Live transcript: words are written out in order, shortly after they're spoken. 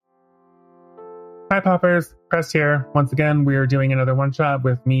Hi Poppers, Crest here. Once again, we are doing another one-shot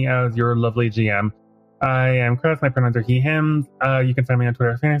with me as your lovely GM. I am Crest, my pronouns are he, him. You can find me on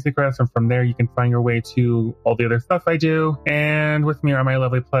Twitter at FantasyCrest, and from there you can find your way to all the other stuff I do. And with me are my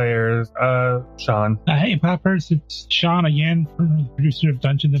lovely players, Sean. Hey Poppers, it's Sean again, producer of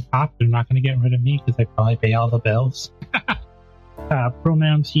Dungeons and Pop. They're not going to get rid of me because I probably pay all the bills.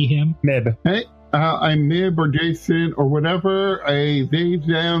 Pronouns he, him. Mib. Hey, I'm Mib or Jason or whatever, a they,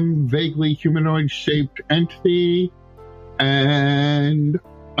 them, vaguely humanoid-shaped entity. And,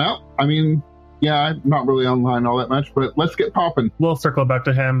 well, I mean, yeah, I'm not really online all that much, but let's get popping. We'll circle back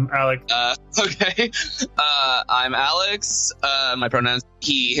to him. Alex. Okay. I'm Alex. My pronouns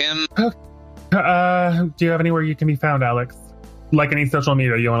he, him. Do you have anywhere you can be found, Alex? Like any social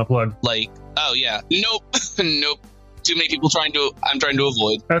media you want to plug? Oh yeah. Nope. Nope. Too many people I'm trying to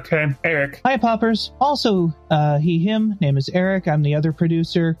avoid. Okay. Eric. Hi, Poppers. Also, he, him. Name is Eric. I'm the other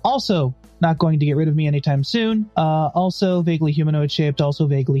producer. Also, not going to get rid of me anytime soon. Also, vaguely humanoid shaped. Also,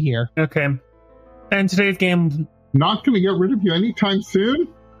 vaguely here. Okay. And today's game... Not going to get rid of you anytime soon?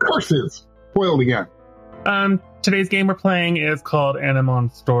 Curses! Spoiled again. Today's game we're playing is called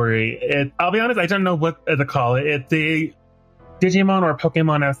Animon Story. I'll be honest, I don't know what to call it. It's a Digimon or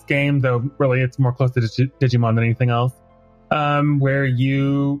Pokemon-esque game, though really it's more close to Digimon than anything else. Where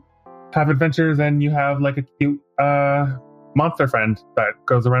you have adventures and you have like a cute monster friend that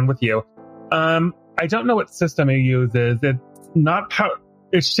goes around with you. I don't know what system it uses. It's not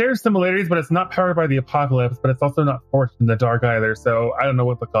it shares similarities, but it's not powered by the apocalypse, but it's also not forged in the dark either, so I don't know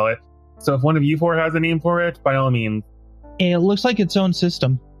what to call it. So if one of you four has a name for it, by all means. It looks like its own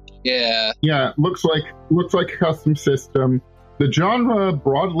system. Yeah. Yeah, looks like a custom system. The genre,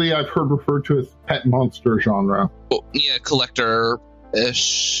 broadly, I've heard referred to as pet monster genre. Oh, yeah,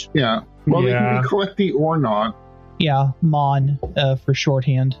 collector-ish. Yeah. Well, Yeah. they can be collecty or not. Yeah, Mon for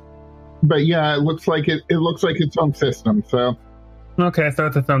shorthand. But yeah, it looks like its own system, so... Okay, so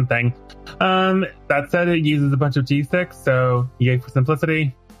it's its own thing. That said, it uses a bunch of G6, so yay for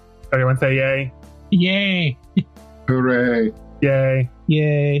simplicity. Everyone say yay. Yay! Hooray. Yay.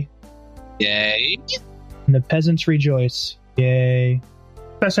 Yay. Yay. And the peasants rejoice. Yay.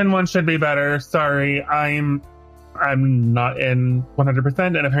 Session 1 should be better. Sorry, I'm not in 100%,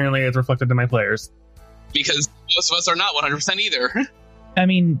 and apparently it's reflected in my players. Because most of us are not 100% either. I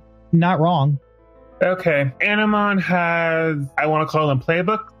mean, not wrong. Okay, Animon has, I want to call them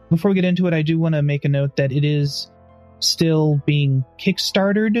playbooks. Before we get into it, I do want to make a note that it is still being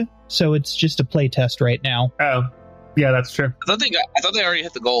kickstarted, so it's just a playtest right now. Oh, yeah, that's true. I thought they already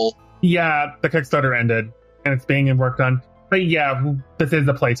hit the goal. Yeah, the Kickstarter ended, and it's being worked on. But yeah, this is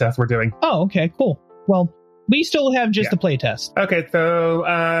a playtest we're doing. Oh, okay, cool. Well, we still have just the playtest. Okay, so,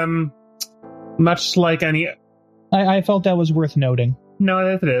 much like any... I felt that was worth noting. No,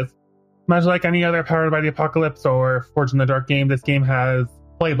 yes, it is. Much like any other Powered by the Apocalypse or Forged in the Dark game, this game has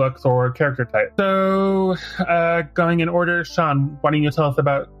playbooks or character types. So, going in order, Sean, why don't you tell us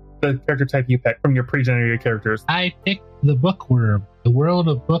about the character type you picked from your pre-generated characters? I picked the Bookworm. The world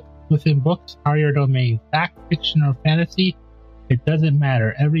of books within books are your domain. Fact, fiction, or fantasy, it doesn't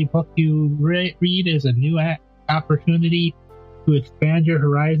matter. Every book you read is a new opportunity to expand your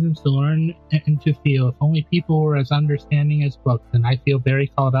horizons, to learn and to feel. If only people were as understanding as books, and I feel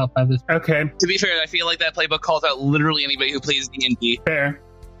very called out by this. Okay. To be fair, I feel like that playbook calls out literally anybody who plays D&D. Fair.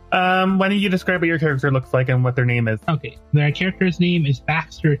 Why don't you describe what your character looks like and what their name is? Okay, their character's name is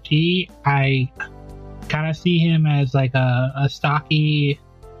Baxter T. I kind of see him as like a stocky...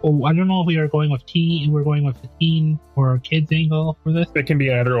 Oh, I don't know if we are going with teen. We're going with the teen or kids angle for this. It can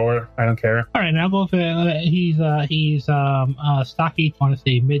be either or. I don't care. All right, I'll go for he's stocky. I want to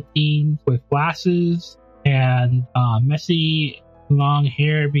say mid-teen with glasses and messy long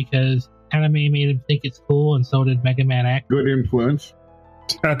hair because anime made him think it's cool, and so did Mega Man X. Good influence.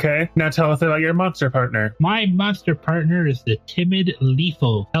 Okay, now tell us about your monster partner. My monster partner is the timid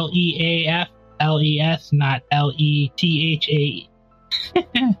Leafo. Leafles, not Letha.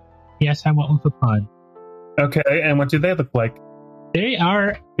 Yes, I went with the pun. Okay, and what do they look like? They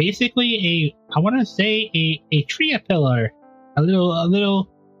are basically I want to say a tree pillar, a little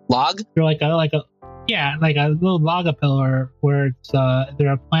Log? they're like a little logapillar where it's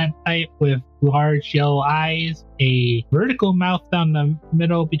they're a plant type with large yellow eyes, a vertical mouth down the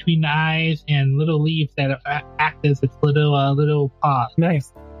middle between the eyes, and little leaves that act as its little paws.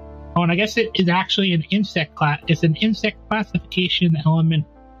 Nice. Oh, and I guess it is actually an insect class. It's an insect classification element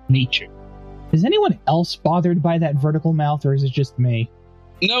nature. Is anyone else bothered by that vertical mouth, or is it just me?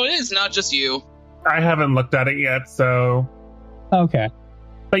 No, it is not just you. I haven't looked at it yet, so... Okay.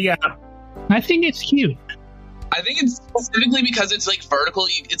 But yeah. I think it's cute. I think it's specifically because it's like vertical.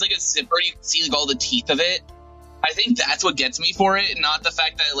 It's like a zipper. You can see like all the teeth of it. I think that's what gets me for it, not the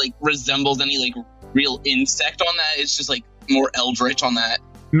fact that it like resembles any like real insect on that. It's just like more eldritch on that.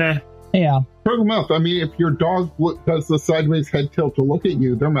 Meh. Yeah. Vertical mouth. I mean, if your dog does the sideways head tilt to look at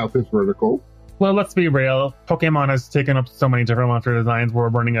you, their mouth is vertical. Well, let's be real. Pokemon has taken up so many different monster designs. We're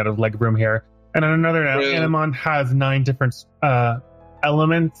running out of leg room here. And on another note, True. Animon has 9 different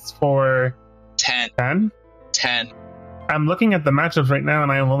elements for 10. 10. I'm looking at the matchups right now,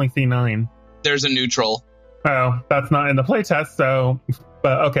 and I only see 9. There's a neutral. Oh, that's not in the playtest, so...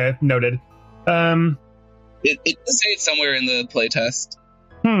 But okay, noted. It does say it's somewhere in the playtest.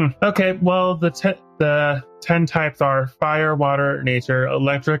 Okay, well, the 10 types are fire, water, nature,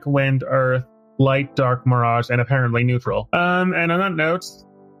 electric, wind, earth, light, dark, mirage, and apparently neutral. And on that note,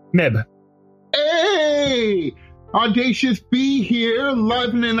 Mib. Hey! Audacious B here,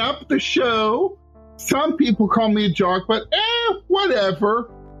 livening up the show. Some people call me a jock, but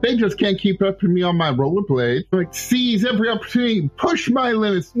whatever. They just can't keep up to me on my rollerblades. Like, seize every opportunity, push my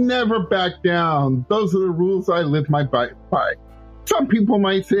limits, never back down. Those are the rules I live my bike by. Some people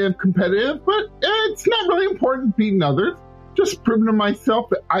might say I'm competitive, but it's not really important beating others. Just proving to myself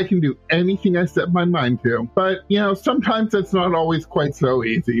that I can do anything I set my mind to. But, sometimes it's not always quite so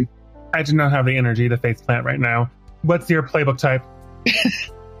easy. I do not have the energy to face plant right now. What's your playbook type?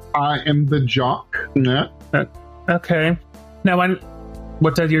 I am the jock. Yeah. Okay. Now,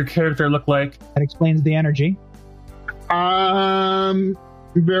 what does your character look like? That explains the energy.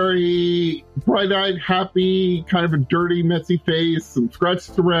 Very bright-eyed, happy, kind of a dirty, messy face, some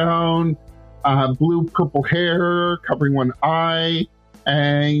scratches around, blue-purple hair covering one eye,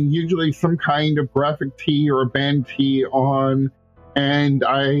 and usually some kind of graphic tee or a band tee on. And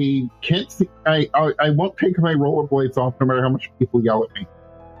I can't see. I won't take my rollerblades off no matter how much people yell at me.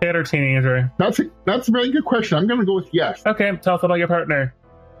 Kid or teenager? That's a very good question. I'm going to go with yes. Okay, tell us about your partner.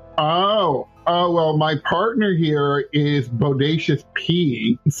 Oh, well, my partner here is Bodacious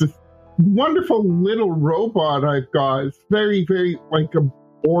P. It's this wonderful little robot I've got. It's very, very like a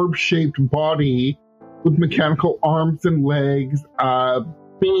orb-shaped body with mechanical arms and legs,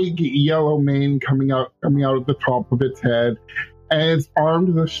 big yellow mane coming out of the top of its head, and it's armed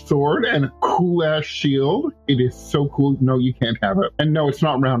with a sword and a cool-ass shield. It is so cool. No, you can't have it. And no, it's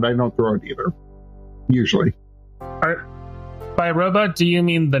not round. I don't throw it either. Usually. By robot, do you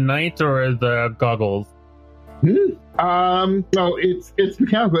mean the knight or the goggles? No, it's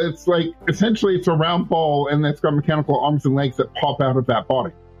mechanical. It's like, essentially it's a round ball and it's got mechanical arms and legs that pop out of that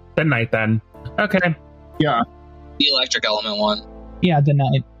body. The knight, then. Okay. Yeah. The electric element one. Yeah, the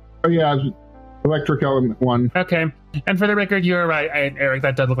knight. Oh, yeah. Electric element one. Okay. And for the record, you're right, Eric,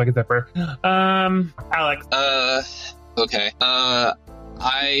 that does look like a zipper. Alex. Okay. I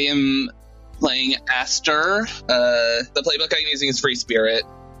am playing Aster. The playbook I'm using is Free Spirit.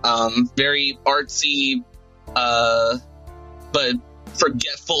 Very artsy, but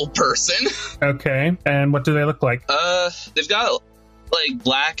forgetful person. Okay. And what do they look like? They've got like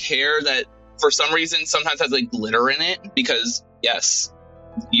black hair that for some reason sometimes has like glitter in it because yes,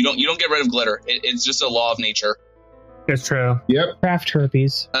 you don't get rid of glitter. It's just a law of nature. It's true. Yep. Craft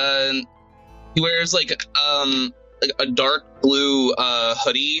herpes. He wears like a dark blue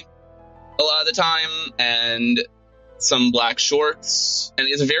hoodie a lot of the time and some black shorts, and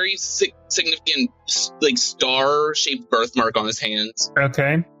he has a very significant like star-shaped birthmark on his hands.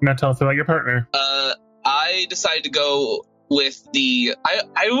 Okay. Now tell us about your partner. I decided to go with the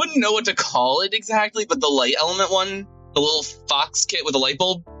I wouldn't know what to call it exactly, but the light element one, the little fox kit with a light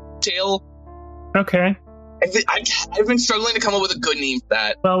bulb tail. Okay. I've been struggling to come up with a good name for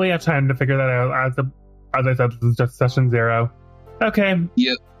that. Well, we have time to figure that out. As I said, this is just session 0. Okay.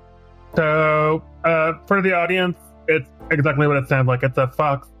 Yep. So, for the audience, it's exactly what it sounds like. It's a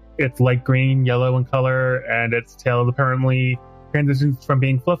fox. It's light green, yellow in color, and its tail apparently transitions from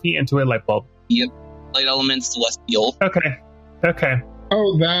being fluffy into a light bulb. Yep. Light element celestial. Okay.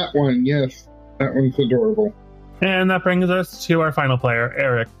 Oh, that one. Yes. That one's adorable. And that brings us to our final player,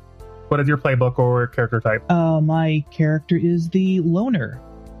 Eric. What is your playbook or character type? My character is the loner.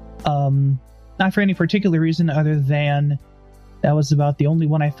 Not for any particular reason other than that was about the only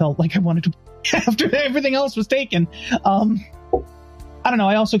one I felt like I wanted to after everything else was taken. I don't know.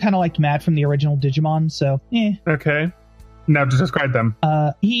 I also kind of liked Matt from the original Digimon, so Okay. Now to describe them.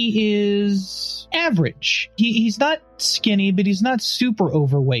 He is average. He's not skinny, but he's not super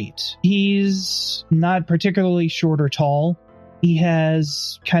overweight. He's not particularly short or tall. He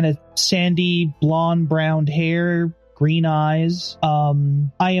has kind of sandy, blonde, brown hair, green eyes.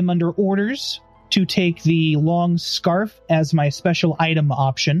 I am under orders to take the long scarf as my special item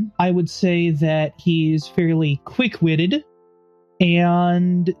option. I would say that he's fairly quick-witted,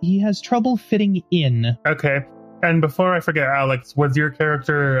 and he has trouble fitting in. Okay. And before I forget, Alex, was your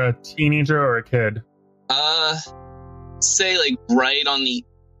character a teenager or a kid? Say right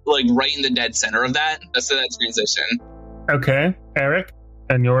in the dead center of that. That's that transition. Okay. Eric,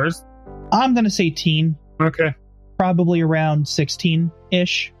 and yours? I'm going to say teen. Okay. Probably around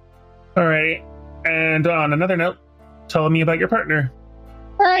 16-ish. All right. And on another note, tell me about your partner.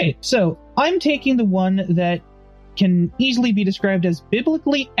 All right. So I'm taking the one that can easily be described as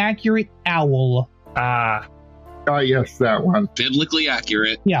biblically accurate owl. Ah. Yes, that one. Biblically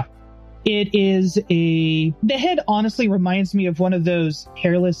accurate. Yeah. It is the head honestly reminds me of one of those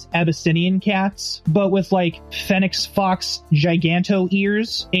hairless Abyssinian cats, but with Phoenix Fox Giganto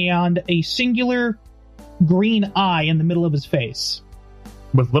ears and a singular green eye in the middle of his face.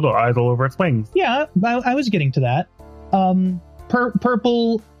 With little eyes all over its wings. Yeah, I was getting to that.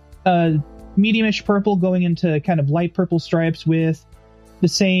 Purple, medium-ish purple going into kind of light purple stripes with the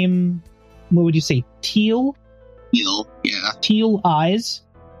same, what would you say, teal? Teal, yeah. Teal eyes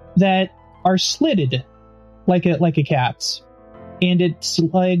that are slitted like a cat's. And its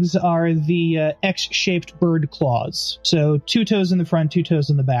legs are the X-shaped bird claws. So 2 toes in the front, 2 toes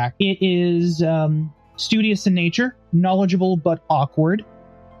in the back. It is studious in nature, knowledgeable but awkward.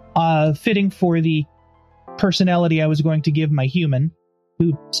 Fitting for the personality I was going to give my human,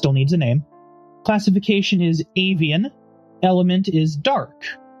 who still needs a name. Classification is avian. Element is dark.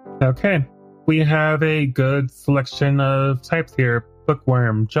 Okay. We have a good selection of types here.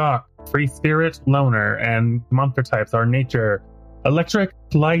 Bookworm, jock, free spirit, loner, and monster types are nature, electric,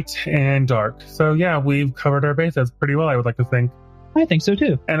 light, and dark. So yeah, we've covered our bases pretty well, I would like to think. I think so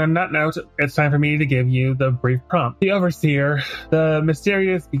too. And on that note, it's time for me to give you the brief prompt. The Overseer, the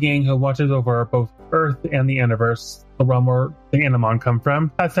mysterious being who watches over both Earth and the universe, the realm where the Animon come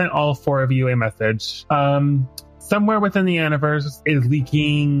from, has sent all 4 of you a message. Somewhere within the universe is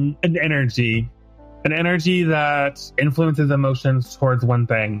leaking an energy that influences emotions towards one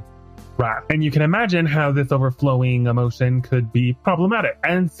thing. Wrath. And you can imagine how this overflowing emotion could be problematic.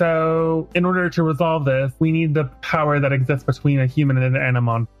 And so, in order to resolve this, we need the power that exists between a human and an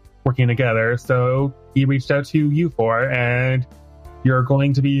Animon working together. So, he reached out to you 4, and you're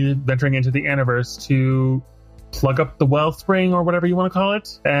going to be venturing into the universe to plug up the wellspring or whatever you want to call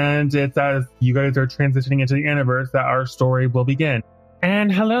it. And it's as you guys are transitioning into the universe that our story will begin.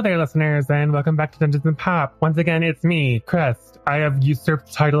 And hello there, listeners, and welcome back to Dungeons & Pop. Once again, it's me, Crest. I have usurped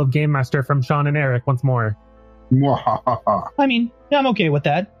the title of Game Master from Sean and Eric once more. I mean, I'm okay with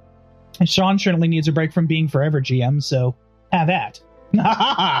that. And Sean certainly needs a break from being forever GM, so have that. And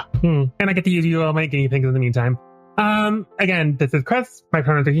I get to use you all my guinea pigs in the meantime. Again, this is Crest. My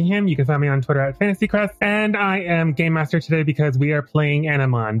pronouns are he, him. You can find me on Twitter at FantasyCrest. And I am Game Master today because we are playing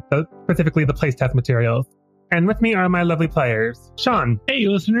Animon, specifically the playtest materials. And with me are my lovely players. Sean. Hey,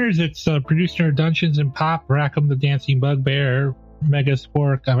 listeners, it's producer of Dungeons and Pop, Rackham the Dancing Bugbear, Mega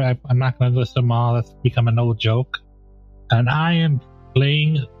Spork. I'm not going to list them all. That's become an old joke. And I am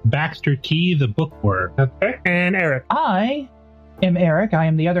playing Baxter T, the Bookworm. Okay. And Eric. I am Eric. I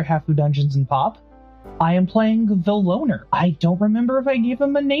am the other half of Dungeons and Pop. I am playing the Loner. I don't remember if I gave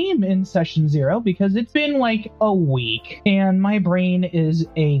him a name in Session 0 because it's been a week. And my brain is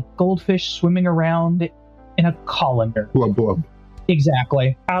a goldfish swimming around in a colander. Blub blub.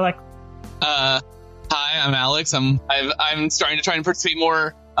 Exactly. Alex. Hi, I'm Alex. I'm starting to try and participate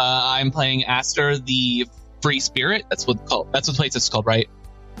more. I'm playing Aster, the Free Spirit. That's what the place is called, right?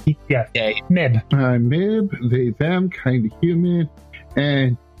 Yes. Yay. Mib. I'm Mib, they, them, kind of human.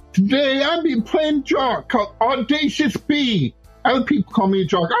 And today I've been playing Jock called Audacious Bee. Other people call me a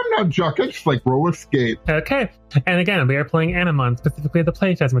Jock. I'm not a Jock. I just like roller skate. Okay. And again, we are playing Animon, specifically the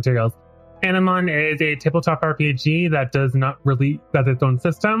playtest materials. Animon is a tabletop RPG that has its own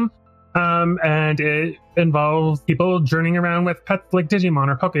system, and it involves people journeying around with pets like Digimon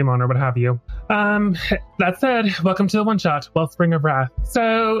or Pokemon or what have you. That said, welcome to the one-shot, Wellspring of Wrath.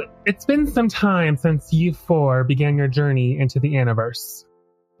 So, it's been some time since you 4 began your journey into the Aniverse,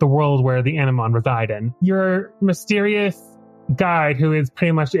 the world where the Animon reside in. Your mysterious guide, who is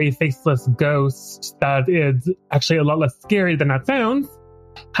pretty much a faceless ghost that is actually a lot less scary than that sounds,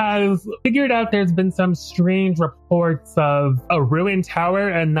 has figured out there's been some strange reports of a ruined tower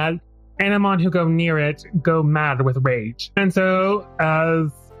and that Animon who go near it go mad with rage. And so,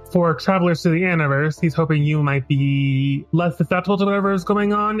 as for travelers to the Aniverse, he's hoping you might be less susceptible to whatever is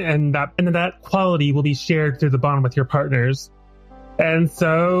going on, and that quality will be shared through the bond with your partners. And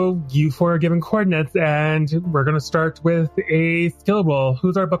so, you 4 are given coordinates, and we're going to start with a skill roll.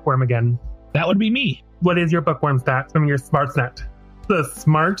 Who's our bookworm again? That would be me. What is your bookworm stat? I mean, your smart net. The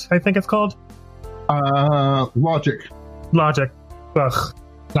smart, I think it's called. Logic. Logic. Ugh.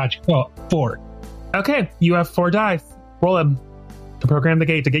 Logic. Oh, 4. Okay, you have 4 dice. Roll them to program the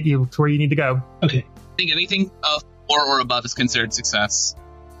gate to get you to where you need to go. Okay. I think anything 4 or above is considered success.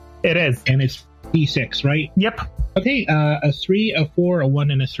 It is. And it's D6, right? Yep. Okay, a 3, a 4, a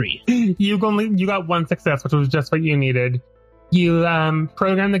 1, and a 3. You got 1 success, which was just what you needed. You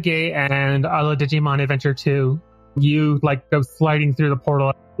program the gate, and a la Digimon Adventure 2, you go sliding through the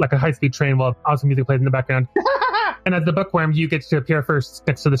portal like a high-speed train while awesome music plays in the background. And as the bookworm, you get to appear first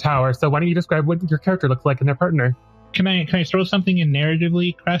next to the tower. So why don't you describe what your character looks like and their partner? Can I throw something in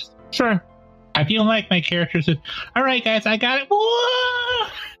narratively, Crest? Sure. I feel like my character said, all right, guys, I got it. Whoa!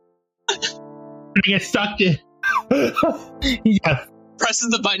 I get sucked in. Yes. Presses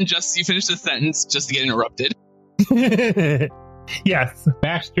the button just as you finish the sentence, just to get interrupted. Yes.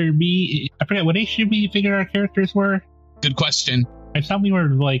 Baxter B. I forget what age should we figure our characters were? Good question. I thought we were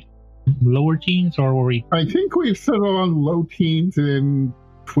lower teens, or were we? I think we've settled on low teens and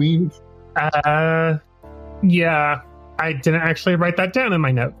tweens. Yeah. I didn't actually write that down in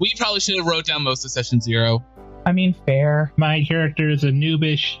my note. We probably should have wrote down most of session 0. I mean, fair. My character is a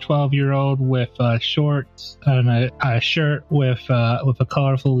noobish 12-year-old with shorts and a shirt with a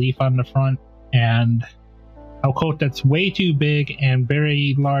colorful leaf on the front, and a coat that's way too big and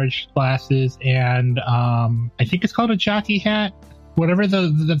very large glasses, and I think it's called a jockey hat. Whatever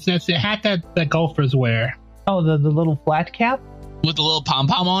that's the hat that golfers wear. Oh, the little flat cap? With the little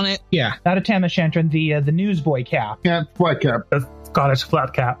pom-pom on it? Yeah. Not a Tamashantran, the newsboy cap. Yeah, flat cap. The Scottish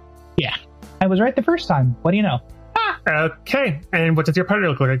flat cap. Yeah. I was right the first time. What do you know? Okay. And what does your partner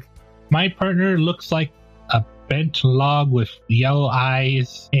look like? My partner looks like a bent log with yellow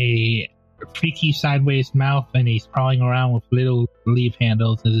eyes, a freaky sideways mouth, and he's crawling around with little leaf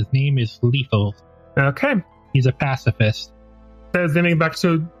handles, and his name is Lethal. Okay. He's a pacifist. So zooming back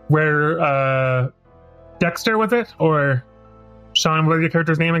to where Dexter was it? Or Sean, what was your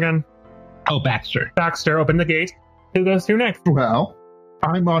character's name again? Oh, Baxter. Baxter, open the gate. Who goes through next? Well,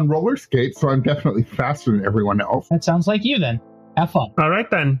 I'm on roller skates, so I'm definitely faster than everyone else. That sounds like you then. Have fun. All right,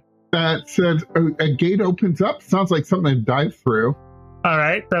 then. That says a gate opens up. Sounds like something to dive through. All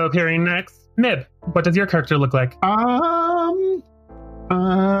right, so appearing next, Mib. What does your character look like?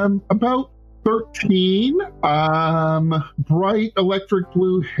 About 13. Bright electric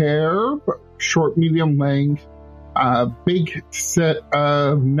blue hair, short, medium length. Big set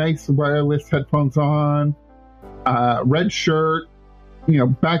of nice wireless headphones on. Red shirt,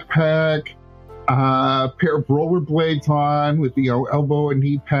 backpack. Pair of rollerblades on with elbow and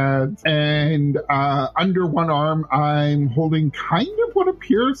knee pads, and under one arm I'm holding kind of what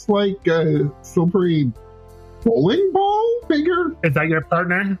appears like a silvery bowling ball figure. Is that your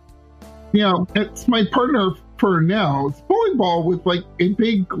partner? It's my partner for now. It's a bowling ball with a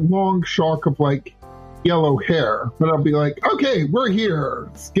big long shock of yellow hair, but I'll be like, okay, we're here.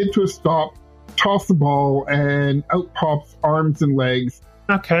 Skid to a stop, toss the ball, and out pops arms and legs.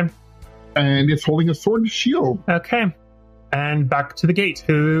 Okay. And it's holding a sword and shield. Okay. And back to the gate.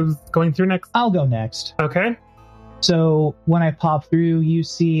 Who's going through next? I'll go next. Okay. So when I pop through, you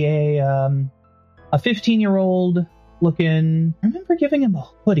see a 15-year-old looking. I remember giving him a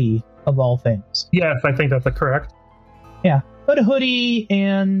hoodie of all things. Yes, I think that's correct. Yeah, but a hoodie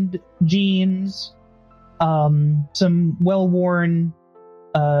and jeans, some well-worn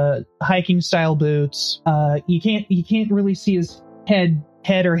hiking style boots. You can't really see his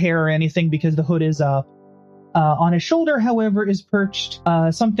head or hair or anything because the hood is up. On his shoulder, however, is perched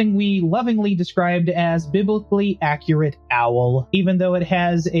something we lovingly described as biblically accurate owl, even though it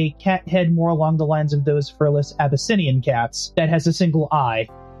has a cat head more along the lines of those furless Abyssinian cats that has a single eye.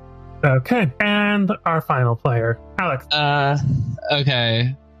 Okay. And our final player, Alex.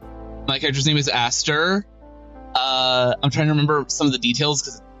 Okay. My character's name is Aster. I'm trying to remember some of the details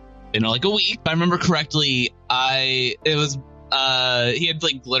because it's been a week. If I remember correctly, he had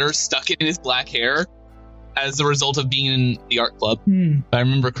glitter stuck in his black hair as a result of being in the art club. If I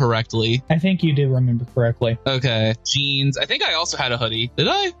remember correctly. I think you do remember correctly. Okay. Jeans. I think I also had a hoodie. Did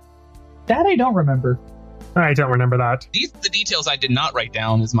I? That I don't remember. I don't remember that. The details I did not write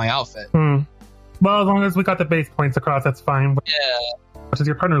down is my outfit. Well, as long as we got the base points across, that's fine. Yeah. What does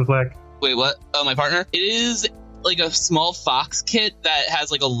your partner look like? Wait, what? Oh, my partner? It is a small fox kit that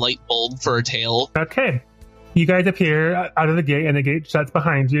has a light bulb for a tail. Okay. You guys appear out of the gate, and the gate shuts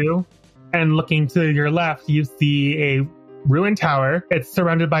behind you. And looking to your left, you see a ruined tower. It's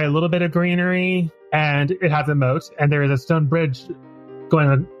surrounded by a little bit of greenery, and it has a moat. And there is a stone bridge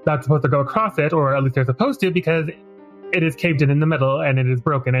that's supposed to go across it, or at least they're supposed to, because it is caved in the middle, and it is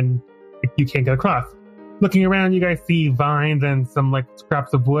broken. And you can't get across. Looking around, you guys see vines and some like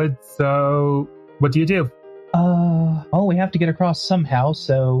scraps of wood. So what do you do? Well, we have to get across somehow.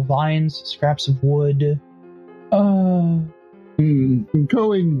 So vines, scraps of wood. Go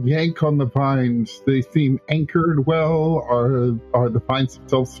and yank on the vines. They seem anchored well. Are the vines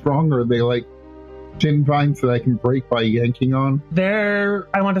themselves strong, or are they like thin vines that I can break by yanking on? They're,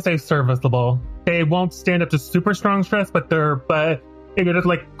 I want to say, serviceable. They won't stand up to super strong stress, but if you're just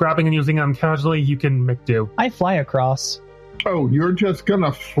like grabbing and using them casually, you can make do. I fly across. Oh, you're just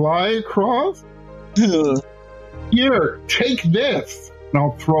gonna fly across? Here, take this. And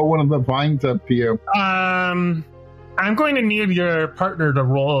I'll throw one of the vines up to you. I'm going to need your partner to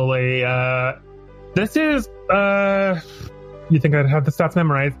roll a, this is, you think I'd have the stats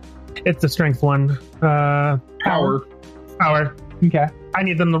memorized? It's a strength one. Power. Okay. I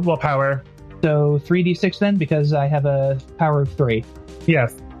need them to roll power. So 3d6 then, because I have a power of 3.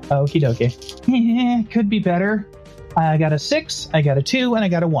 Yes. Okie dokie. Could be better. I got a 6, I got a 2, and I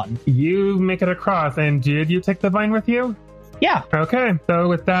got a 1. You make it across, and did you take the vine with you? Yeah. Okay, so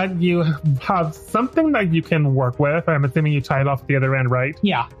with that, you have something that you can work with. I'm assuming you tied off the other end, right?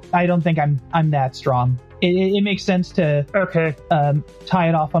 Yeah. I don't think I'm that strong. It makes sense to tie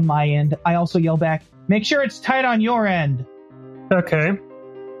it off on my end. I also yell back, make sure it's tight on your end. Okay.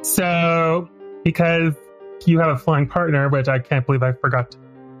 So, because you have a flying partner, which I can't believe I forgot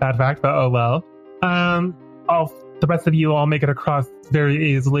that fact, but oh well. The rest of you all make it across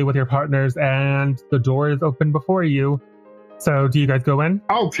very easily with your partners, and the door is open before you. So, do you guys go in?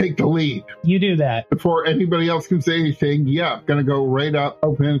 I'll take the lead. You do that. Before anybody else can say anything, yeah, I'm gonna go right up,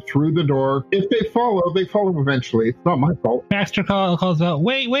 open through the door. If they follow eventually. It's not my fault. Baxter calls out,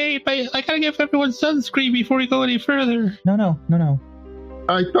 wait, I gotta give everyone sunscreen before we go any further. No.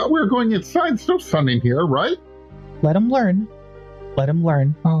 I thought we were going inside. There's no sun in here, right? Let him learn.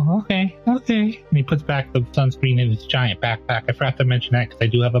 Oh, okay. And he puts back the sunscreen in his giant backpack. I forgot to mention that because I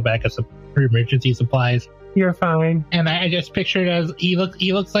do have a bag of emergency supplies. You're fine. And I just pictured as he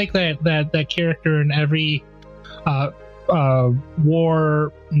looks like that character in every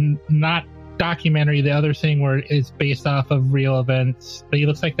war, not documentary, the other thing where it's based off of real events. But he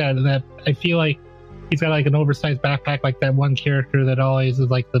looks like that I feel like he's got like an oversized backpack, like that one character that always is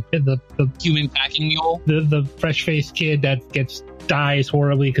like the Human packing mule. the fresh-faced kid that dies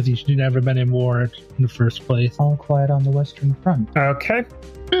horribly because he's never been in war in the first place. All quiet on the Western Front. Okay.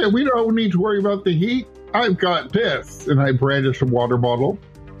 Hey, we don't need to worry about the heat. I've got this. And I brandish a water bottle,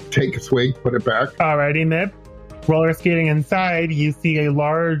 take a swig, put it back. Alrighty, Mib. Roller skating inside, you see a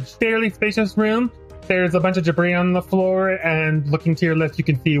large, fairly spacious room. There's a bunch of debris on the floor, and looking to your left, you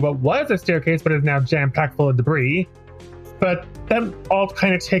can see what was a staircase, but is now jam-packed full of debris. But them all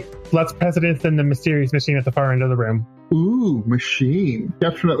kind of take less precedence than the mysterious machine at the far end of the room. Ooh, machine.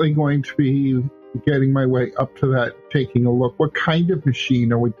 Definitely going to be getting my way up to that, taking a look. What kind of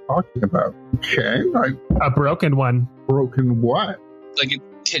machine are we talking about? Okay. A broken one. Broken what? Like it's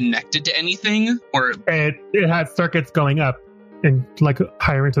connected to anything? Or It has circuits going up and like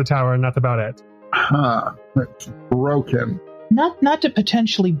higher into the tower, and that's about it. Huh. It's broken. Not to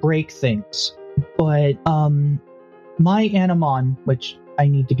potentially break things, but my Animon, which I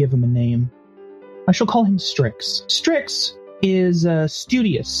need to give him a name, I shall call him Strix. Strix is a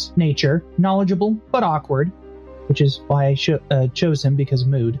studious nature, knowledgeable but awkward, which is why I chose him because of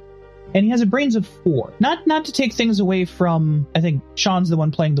mood. And he has a brains of 4. Not to take things away from, I think Sean's the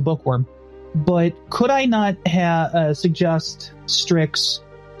one playing the bookworm, but could I not suggest Strix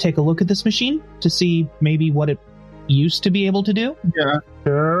take a look at this machine to see maybe what it used to be able to do? Yeah.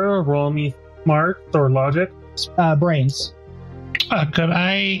 Sure, roll me smart or logic. Brains. Could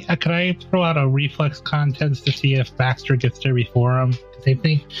I throw out a reflex contest to see if Baxter gets there before him?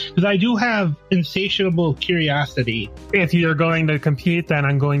 Because I do have insatiable curiosity. If you're going to compete, then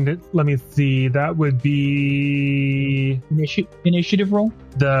I'm going to, let me see, that would be Initiative roll?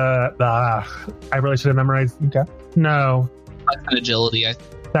 I really should have memorized. Okay. No, that's an agility.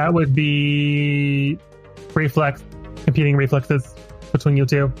 that would be reflex, competing reflexes between you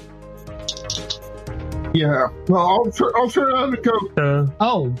two. Yeah. Well, I'll turn around and go.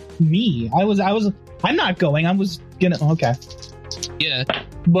 Oh, me. I'm not going. I was gonna. Okay. Yeah.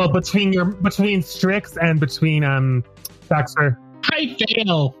 Well, between Strix and between Baxter. I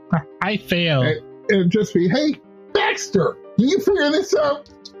fail. And just be, hey, Baxter, can you figure this out?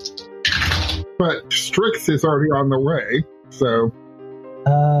 But Strix is already on the way, so.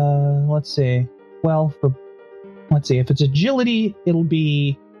 Let's see. Well, let's see. If it's agility, it'll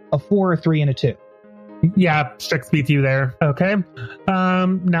be a 4, a 3, and a 2. Yeah, Strix beats you there. Okay.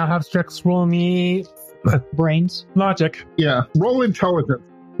 Now have Strix roll me brains. Logic. Yeah. Roll intelligence.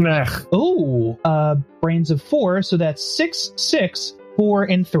 Ugh. Oh, brains of 4, so that's 6, 6, 4,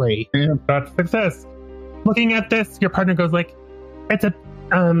 and 3. That's success. Looking at this, your partner goes like, it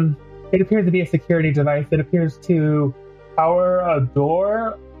appears to be a security device. It appears to power a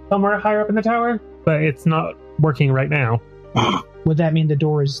door somewhere higher up in the tower, but it's not working right now. Would that mean the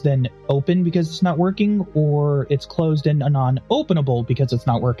door is then open because it's not working, or it's closed and non-openable because it's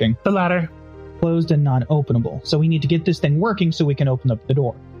not working? The latter. Closed and non-openable. So we need to get this thing working so we can open up the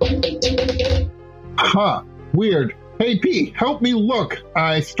door. Huh. Weird. Hey, P, help me look.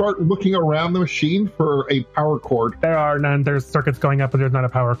 I start looking around the machine for a power cord. There are none. There's circuits going up, but there's not a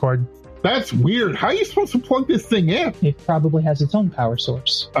power cord. That's weird. How are you supposed to plug this thing in? It probably has its own power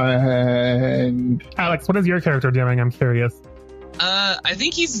source. And Alex, what is your character doing? I'm curious. I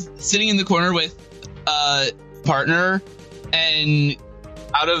think he's sitting in the corner with partner, and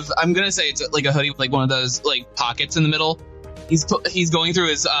I'm gonna say it's like a hoodie with like one of those like pockets in the middle. He's going through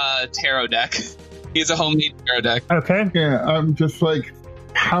his tarot deck. He has a homemade tarot deck. Okay. yeah, I'm just like,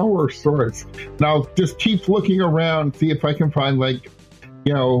 power source. Now, just keep looking around, see if I can find like,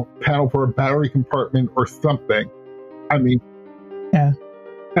 panel for a battery compartment or something. I mean,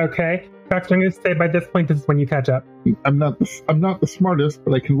 Okay. Baxter, I'm going to say by this point, this is when you catch up. I'm not the smartest,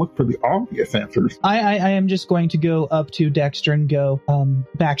 but I can look for the obvious answers. I am just going to go up to Dexter and go,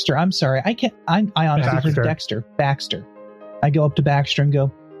 Baxter, I'm sorry. I honestly heard Dexter. Baxter. I go up to Baxter and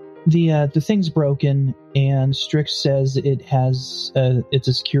go, the thing's broken, and Strix says it's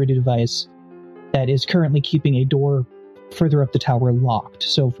a security device that is currently keeping a door further up the tower locked.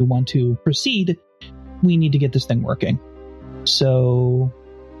 So if we want to proceed, we need to get this thing working. So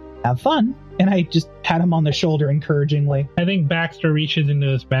have fun. And I just pat him on the shoulder encouragingly. I think Baxter reaches into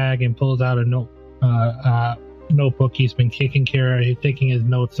his bag and pulls out a notebook he's been taking his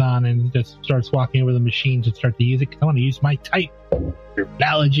notes on, and just starts walking over the machine to start to use it. I want to use my type. Your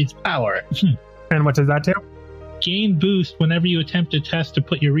knowledge is power. And what does that do? Gain boost whenever you attempt a test to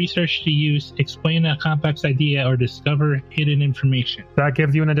put your research to use, explain a complex idea, or discover hidden information. That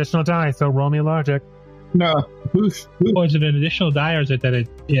gives you an additional die, so roll me logic. No, boost. Or is it an additional die, or is it that it...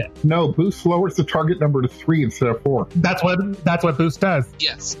 Yeah. No, boost lowers the target number to 3 instead of 4. That's what boost does.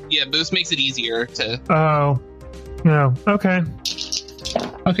 Yes. Yeah, boost makes it easier to... Oh. No. Okay.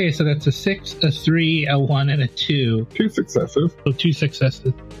 Okay, so that's a 6, a 3, a 1, and a 2. 2 successes. So 2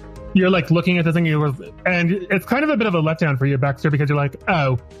 successes. You're like looking at the thing, and it's kind of a bit of a letdown for you, Baxter, because you're like,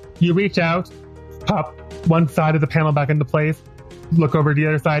 oh, you reach out, pop one side of the panel back into place, look over to the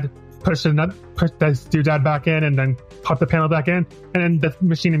other side, push the doodad back in, and then pop the panel back in, and then the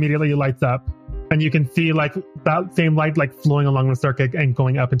machine immediately lights up. And you can see like that same light like flowing along the circuit and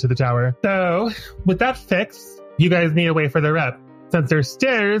going up into the tower. So with that fixed, you guys need a way further up. Since there's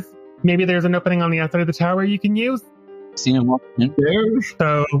stairs, maybe there's an opening on the outside of the tower you can use. See him walk in. Stairs?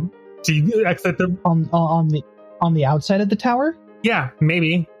 So do you exit the on the outside of the tower? Yeah,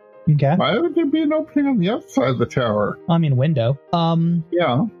 maybe. Okay. Why would there be an opening on the outside of the tower? I mean, window.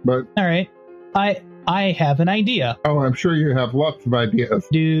 Yeah, but... All right. I have an idea. Oh, I'm sure you have lots of ideas.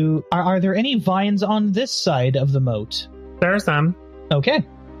 Are there any vines on this side of the moat? There are some. Okay.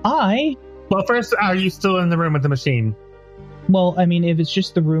 Well, first, are you still in the room with the machine? Well, I mean, if it's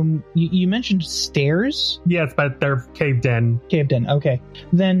just the room, you mentioned stairs? Yes, but they're caved in. Caved in, okay.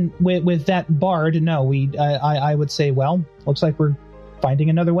 Then with that barred, no, I would say, well, looks like we're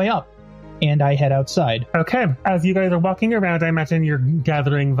finding another way up. And I head outside. Okay. As you guys are walking around, I imagine you're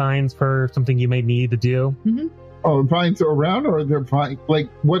gathering vines for something you may need to do. Mm-hmm. Oh, vines are around, or are there vines? Like,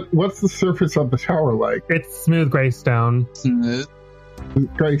 what's the surface of the tower like? It's smooth gray stone. Smooth.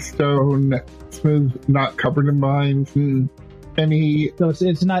 Gray stone, smooth, not covered in vines. Any? So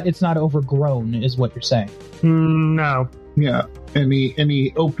it's not overgrown, is what you're saying. No. Yeah.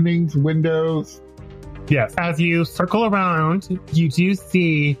 Any openings, windows? Yes. As you circle around, you do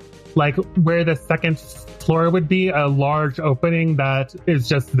see, like, where the second floor would be, a large opening that is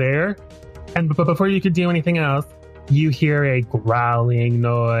just there. But before you could do anything else, you hear a growling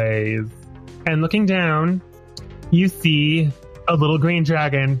noise. And looking down, you see a little green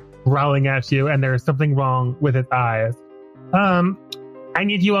dragon growling at you, and there's something wrong with its eyes. I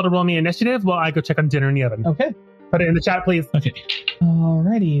need you all to roll me initiative while I go check on dinner in the oven. Okay. Put it in the chat, please. Okay.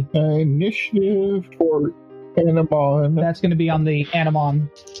 Alrighty. Initiative for Animon. That's going to be on the Animon.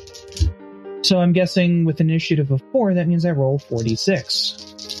 So I'm guessing with initiative of 4, that means I roll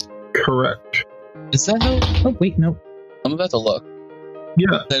 46. Correct. Is that how? Oh, wait, no. I'm about to look.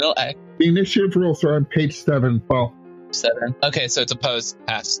 Yeah. They don't act. The initiative rules are on page 7. Well, 7. Okay, so it's opposed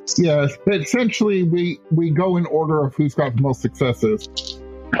past. yes, but essentially we go in order of who's got the most successes.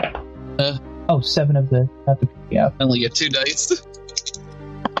 7 of the PDF. I only get 2 dice.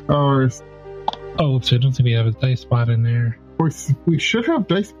 Or Oh, so I don't think we have a dice spot in there. we should have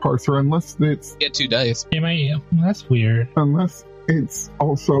dice parser unless Get 2 dice. Well, that's weird. it's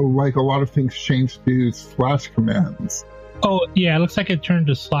also like a lot of things change to slash commands. Oh, yeah, it looks like it turned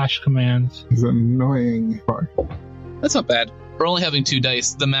to slash commands. It's annoying. That's not bad. For only having 2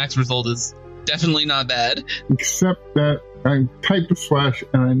 dice, the max result is definitely not bad. Except that I typed a slash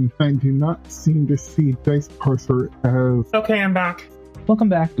and I do not seem to see dice parser as... Okay, I'm back. Welcome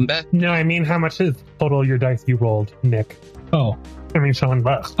back. I'm back. No, I mean, how much is total your dice you rolled, Nick? Oh. I mean, Sean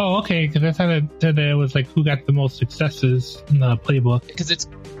Buck. Oh, okay, because I thought that it was like who got the most successes in the playbook. Because it's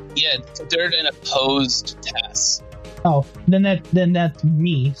considered an opposed task. Oh, then that's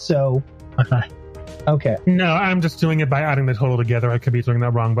me. So Okay. okay. No, I'm just doing it by adding the total together. I could be doing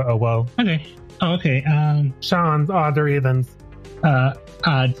that wrong, but oh well. Okay. Oh, okay. Sean's odds or evens.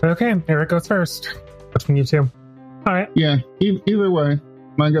 Odds. Okay, Eric goes first. Between you two. All right. Yeah, either way.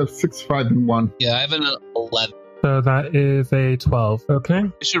 Mine goes 6, 5, and 1. Yeah, I have an 11. So that is a 12. Okay.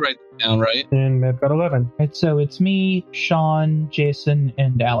 I should write that down, right? And Mib got 11. Right, so it's me, Sean, Jason,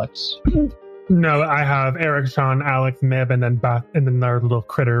 and Alex. No, I have Eric, Sean, Alex, Mib, and then Beth, and then our little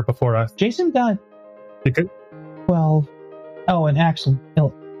critter before us. Jason got Because 12. Oh, and Axel,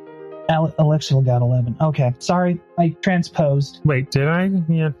 Alexiel got 11. Okay, sorry, I transposed. wait, did I?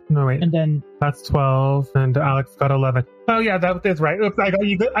 Yeah. No, wait. And then That's 12, and Alex got 11. Oh yeah, that is right. Oops, I got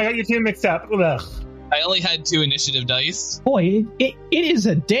you two mixed up. Ugh. I only had 2 initiative dice. boy, it is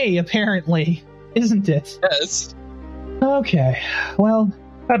a day apparently, isn't it? Yes. Okay, well,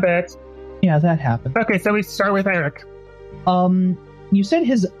 I bet. yeah, that happened. Okay, so we start with Eric. You said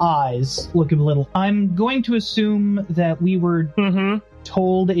his eyes look a little. I'm going to assume that we were Mm-hmm.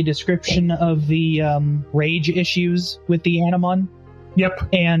 told a description of the rage issues with the Animon, Yep.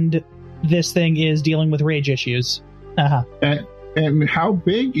 and this thing is dealing with rage issues. Uh-huh. And how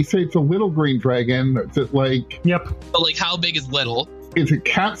big? You say it's a little green dragon. Is it like... Yep. But, like, how big is little? Is it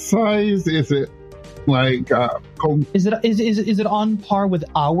cat size? Is it like... golden? Is it on par with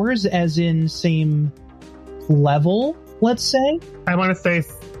ours, as in same level, let's say? I want to say,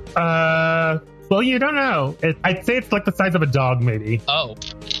 well, you don't know. I'd say it's like the size of a dog, maybe. Oh.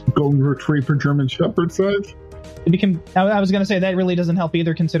 Golden Retriever German Shepherd size? I was going to say that really doesn't help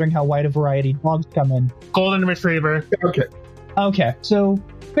either, considering how wide a variety dogs come in. Golden Retriever. Okay. Okay, so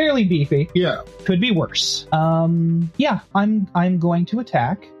fairly beefy. Yeah. Could be worse. Yeah, I'm going to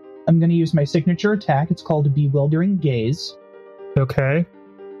attack. I'm going to use my signature attack. It's called Bewildering Gaze. Okay.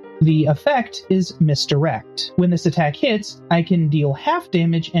 The effect is Misdirect. When this attack hits, I can deal half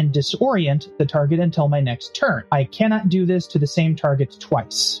damage and disorient the target until my next turn. I cannot do this to the same target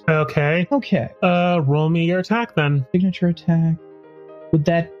twice. Okay. Okay, Roll me your attack then. signature attack. Would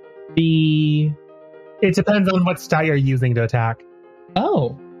that be... It depends on what stat you're using to attack.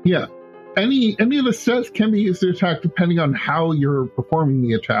 Oh, Yeah. Any of the stats can be used to attack depending on how you're performing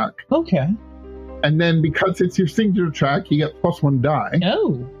the attack. okay. And then because it's your signature attack, you get +1 die.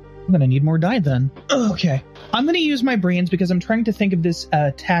 Oh, I'm going to need more die then. Okay. I'm going to use my brains because I'm trying to think of this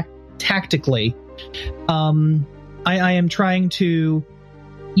tactically. I am trying to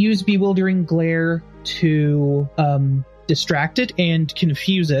use Bewildering Glare to distract it and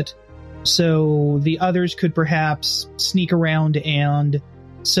confuse it, so the others could perhaps sneak around and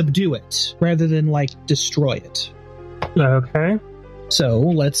subdue it rather than, like, destroy it. Okay. So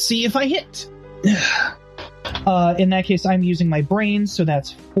let's see if I hit. In that case, I'm using my brains, so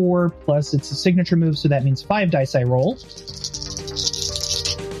that's 4 plus it's a signature move, so that means 5 dice I roll.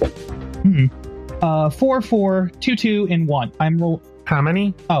 4, 4, 2, 2, and 1. I'm roll. How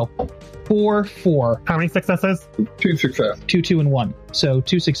many? Oh, 4, 4, How many successes? 2 success. 2, 2, and 1. So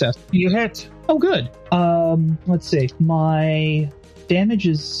 2 success. You hit. Oh, good. Let's see. My damage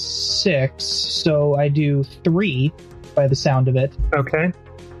is 6, so I do 3 by the sound of it, Okay.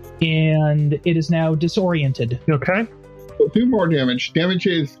 and it is now disoriented. Okay. So do more damage. Damage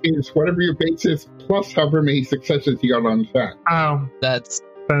is whatever your base is plus however many successes you got on attack. Oh,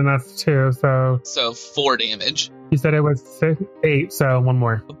 Then that's 2. So 4 damage. you said it was 8, so 1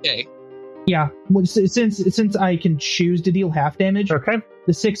 more. Okay. Yeah, well, since I can choose to deal half damage, Okay.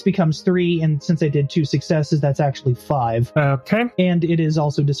 the 6 becomes 3, and since I did 2 successes, that's actually 5. Okay. And it is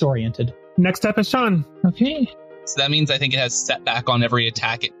also disoriented. Next up is Sean. Okay. So that means I think it has setback on every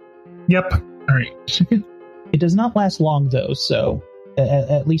attack. Yep. All right. It does not last long, though, so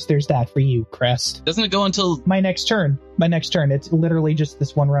at least there's that for you, Crest. Doesn't it go until... My next turn. It's literally just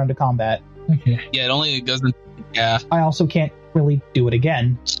this one round of combat. Okay. Yeah, it only goes... I I also can't really do it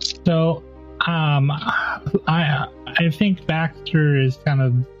again. So, I I think Baxter is kind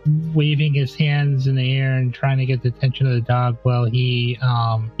of waving his hands in the air and trying to get the attention of the dog while he's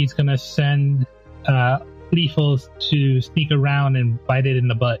going to send Leafles to sneak around and bite it in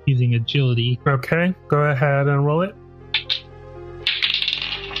the butt using agility. Okay, go ahead and roll it.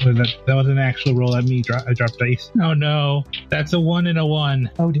 That was an actual roll. I dropped dice. Oh no, that's a 1 and a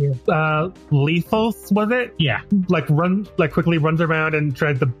 1. Oh dear. Leafles, was it? Yeah. Quickly runs around and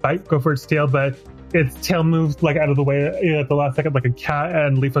tries to go for its tail, but its tail moves out of the way at the last second like a cat,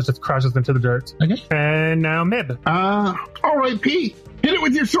 and Leafles just crashes into the dirt. Okay. And now Mib. All right, Pete. Hit it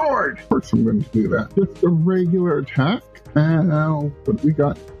with your sword. First, I'm going to do that. Just a regular attack. Now, what do we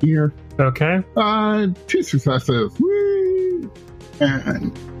got here? Okay. 2 successes. Whee!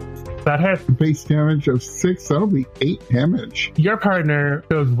 And That hits. base damage of 6. That'll be 8 damage. Your partner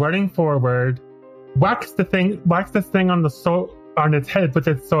goes running forward, whacks this thing on on its head with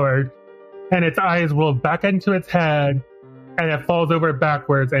its sword, and its eyes roll back into its head, and it falls over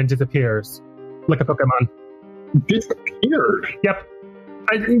backwards and disappears like a Pokemon. Disappeared. Yep.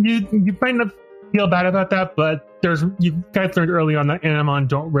 You might not feel bad about that, but you guys learned early on that Animon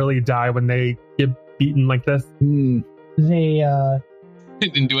don't really die when they get beaten like this. They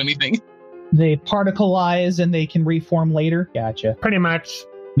It didn't do anything. they particleize and they can reform later. Gotcha. Pretty much.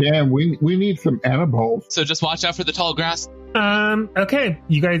 Yeah, we need some animals. So just watch out for the tall grass. Okay.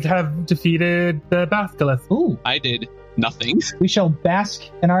 You guys have defeated the Basilisk Ooh, I did nothing. we shall bask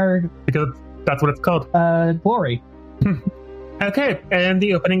in our because that's what it's called. glory. Okay, and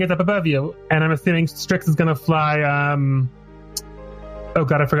the opening is up above you, and I'm assuming Strix is gonna fly. Oh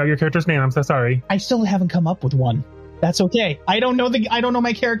god, I forgot your character's name. I'm so sorry. I still haven't come up with one. That's okay. I don't know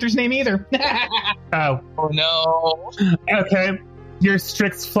my character's name either. Oh, Oh no. okay. Your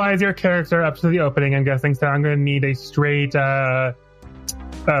Strix flies your character up to the opening, I'm guessing, so I'm gonna need a straight, oh,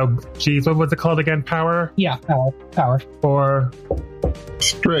 geez, what was it called again? Power? Yeah, power. Or...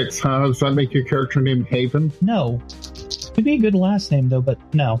 Strix, huh? Does that make your character named Haven? No. Could be a good last name, though, but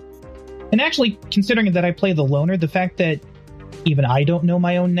no. And actually, considering that I play the loner, the fact that even I don't know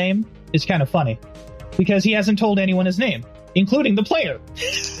my own name is kind of funny. Because he hasn't told anyone his name, including the player.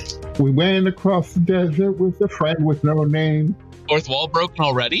 We went across the desert with a friend with no name. Fourth wall broken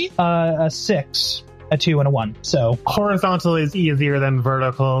already? A 6, a 2, and a 1. So horizontal is easier than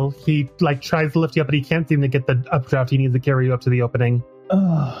vertical. He, tries to lift you up, but he can't seem to get the updraft he needs to carry you up to the opening.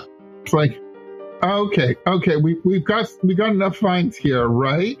 It's like, okay, we've got enough vines here,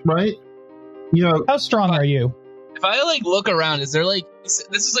 right? You know, how strong are you? If I look around, is there this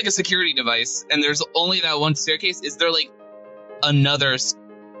is a security device, and there's only that one staircase? Is there another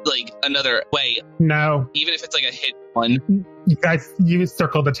way? No. Even if it's a hidden one. You guys, you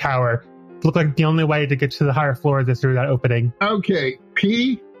circle the tower. Look like the only way to get to the higher floors is through that opening. okay,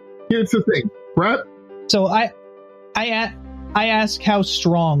 P, here's the thing, right? So I ask how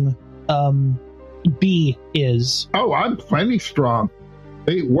strong B is. Oh, I'm plenty strong.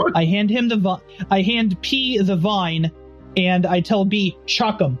 Hey, what? I hand P the vine, and I tell B,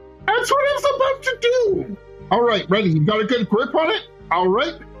 chuck him. That's what I was about to do. All right, ready? You got a good grip on it? All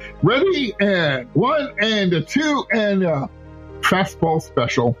right, ready? And 1 and a 2 and a fastball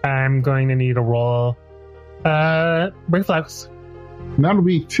special. I'm going to need a roll. Reflex. That'll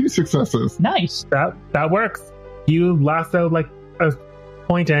be 2 successes. Nice. That works. You lasso a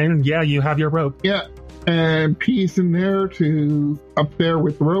point in. Yeah, you have your rope. Yeah, and P's in there to up there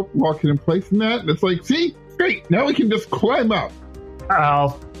with the rope, locking in place in that. And it's like, see, great. Now we can just climb up.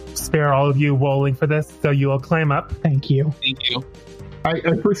 I'll spare all of you rolling for this, so you will climb up. Thank you. Thank you. I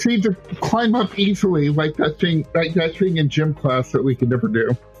proceed to climb up easily, like that thing in gym class that we could never do.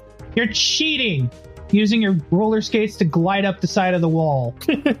 You're cheating. Using your roller skates to glide up the side of the wall.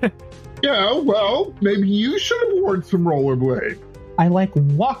 Yeah, well, maybe you should have worn some rollerblades. I like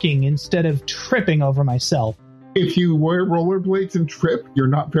walking instead of tripping over myself. If you wear rollerblades and trip, you're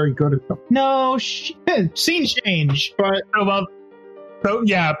not very good at them. No, scene change. But So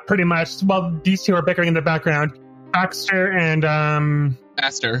yeah, pretty much. While these two are bickering in the background, Baxter and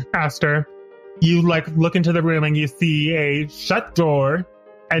Aster, you look into the room and you see a shut door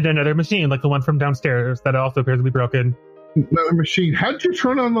and another machine, like the one from downstairs, that also appears to be broken. another machine. How'd you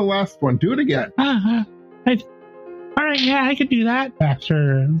turn on the last one? Do it again. All right, yeah, I could do that.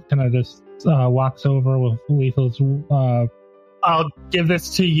 Baxter kind of just walks over with Lethal's. I'll give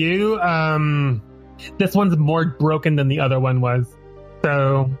this to you. This one's more broken than the other one was,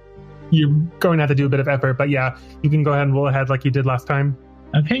 so you're going to have to do a bit of effort. But yeah, you can go ahead and roll ahead like you did last time.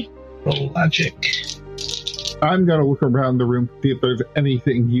 Okay, roll logic. I'm going to look around the room to see if there's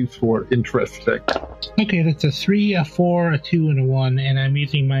anything useful or interesting. Okay, that's a 3, a 4, a 2, and a 1, and I'm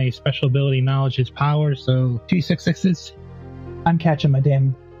using my special ability Knowledge is Power, so 2 successes. I'm catching my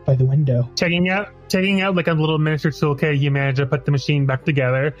damn by the window. Taking out like a little miniature toolkit, you manage to put the machine back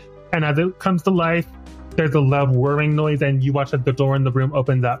together, and as it comes to life, there's a loud whirring noise, and you watch as the door in the room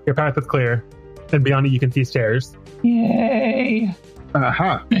opens up. Your path is clear, and beyond it, you can see stairs. Yay!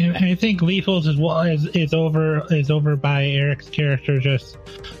 Uh-huh. I think Lethals is over by Eric's character, just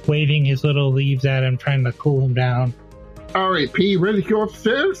waving his little leaves at him, trying to cool him down. All right, P, ready to go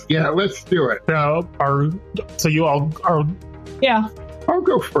upstairs? Yeah, let's do it. So you all are. Yeah. I'll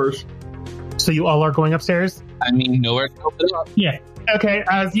go first. So you all are going upstairs? I mean, nowhere to open up. Yeah. Okay,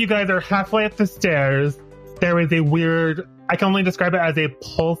 as you guys are halfway up the stairs, there is a weird, I can only describe it as a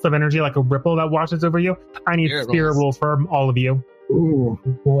pulse of energy, like a ripple that washes over you. I need spirit rolls from all of you. Ooh.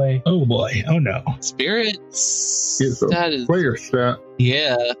 Boy. Oh boy. Oh no. Spirits. That is player stat.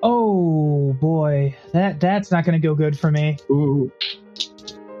 Yeah. Oh boy. That's not going to go good for me. Ooh.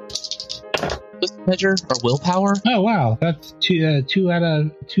 Measure or willpower? Oh wow. That's two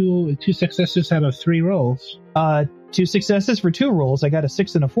successes out of 3 rolls. 2 successes for 2 rolls. I got a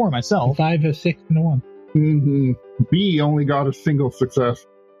 6 and a 4 myself. 5, a 6, and a 1. Mm-hmm. B only got a single success.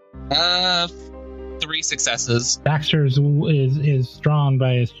 3 successes. Baxter is drawn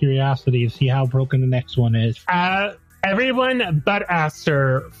by his curiosity to see how broken the next one is. Everyone but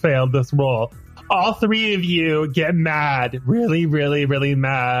Aster failed this roll. All 3 of you get mad, really, really, really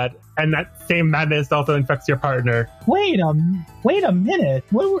mad, and that same madness also infects your partner. Wait a minute.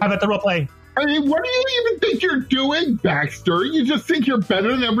 How about the roleplay? I mean, what do you even think you're doing, Baxter? You just think you're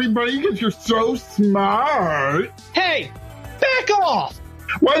better than everybody because you're so smart. Hey, back off!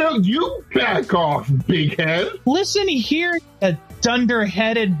 Why don't you back off, big head? Listen here, a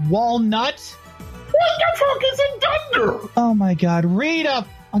dunder-headed walnut. What the fuck is a dunder? Oh my god, read a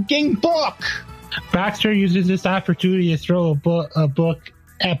fucking book! Baxter uses this opportunity to throw a book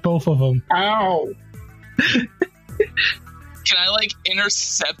at both of them. Ow. Can I,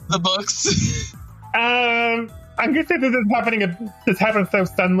 intercept the books? I'm gonna say this happens so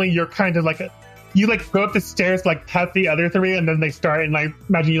suddenly, you're kind of you go up the stairs, past the other 3, and then they start, and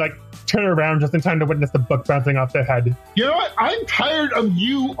imagine you turn around just in time to witness the book bouncing off their head. You know what? I'm tired of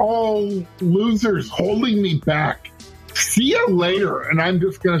you all losers holding me back. See you later, and I'm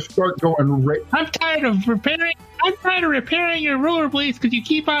just gonna start going right. I'm tired of repairing your rollerblades because you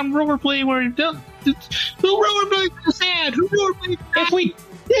keep on rollerblading where you don't. Who rollerblades is sad? Who rollerblades? If we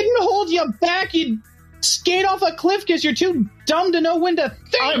didn't hold you back, you'd skate off a cliff because you're too dumb to know when to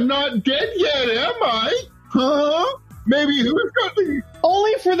think. I'm not dead yet, am I? Huh? Maybe who's got the...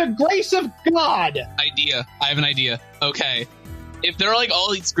 Only for the grace of God. Idea. I have an idea. Okay. If they're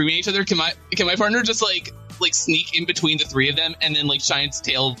all screaming at each other, can my partner just sneak in between the 3 of them and then shine its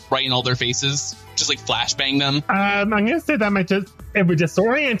tail right in all their faces? Just flashbang them? I'm gonna say that it would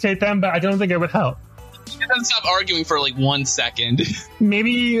disorientate them, but I don't think it would help. You doesn't stop arguing for 1 second.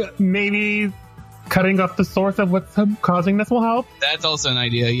 Maybe cutting off the source of what's causing this will help. That's also an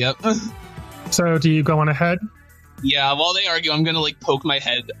idea, yep. So do you go on ahead? Yeah, while they argue, I'm gonna poke my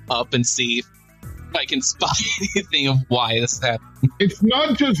head up and see if I can spot anything of why this is happening. It's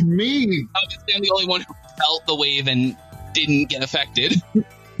not just me. Obviously, I'm the only one who felt the wave and didn't get affected.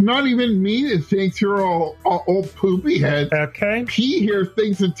 Not even me that thinks you're all old poopy heads. Okay. He here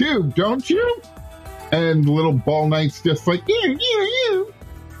thinks it too, don't you? And little Ball Knight's just you.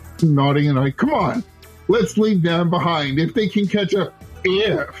 Nodding and come on, let's leave them behind. If they can catch up,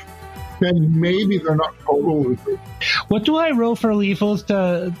 then maybe they're not total losers. What do I roll for lethals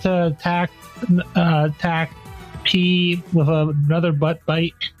to attack P with another butt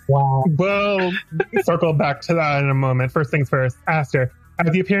bite? Wow. We'll circle back to that in a moment. First things first, Aster.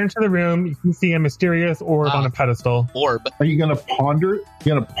 As you appear into the room, you can see a mysterious orb on a pedestal. Orb. Are you going to ponder? You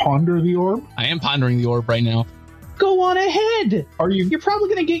going to ponder the orb? I am pondering the orb right now. Go on ahead. You're probably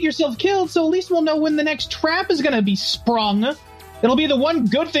going to get yourself killed, so at least we'll know when the next trap is going to be sprung. It'll be the one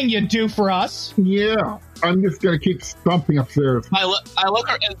good thing you do for us. Yeah. I'm just going to keep stomping upstairs. I look.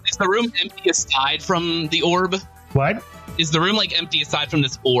 Is the room empty aside from the orb? What? Is the room empty aside from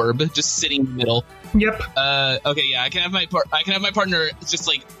this orb, just sitting in the middle? Yep. Okay, yeah. I can have my partner just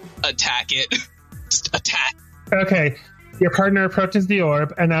attack it. Just attack. Okay. Your partner approaches the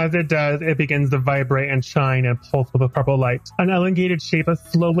orb, and as it does, it begins to vibrate and shine and pulse with a purple light. An elongated shape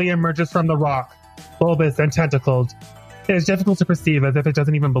slowly emerges from the rock, bulbous and tentacled. It is difficult to perceive, as if it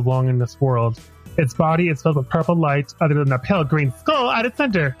doesn't even belong in this world. Its body is filled with purple light, other than a pale green skull at its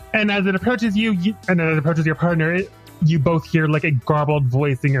center. And as it approaches you and as it approaches your partner, you both hear a garbled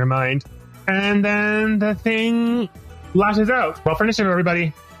voice in your mind. And then the thing lashes out. Roll for initiative,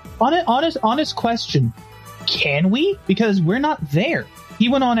 everybody. Honest question. Can we? Because we're not there. He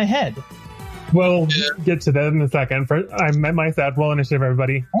went on ahead. We'll get to that in a second. I met my set. Roll initiative,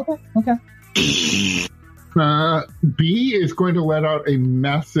 everybody. Okay. B is going to let out a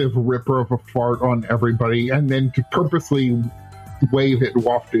massive ripper of a fart on everybody and then to purposely wave it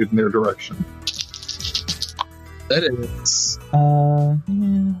wafted in their direction. That is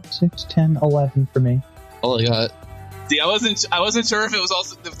 6, 10, 11 for me. all I got. See, I wasn't sure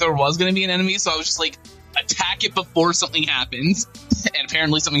if there was going to be an enemy, so I was just like, attack it before something happens. And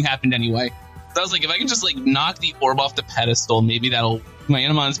apparently something happened anyway. So I was like, if I can just like knock the orb off the pedestal, maybe my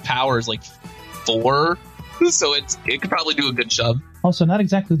Animon's power is like 4, so it could probably do a good shove. Also, not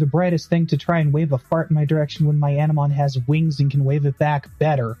exactly the brightest thing to try and wave a fart in my direction when my Animon has wings and can wave it back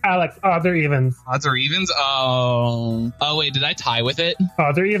better. Alex, odds or evens? Odds or evens? Oh wait, did I tie with it?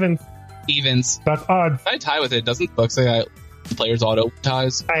 Odds or evens? Evens. That's odds. If I tie with it, doesn't the book say that the player's auto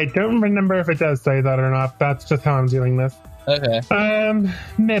ties? I don't remember if it does say that or not. That's just how I'm doing this. Okay.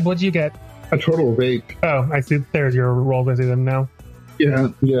 Mib, what'd you get? A total of 8. Oh, I see. There's your rolls. I see them now.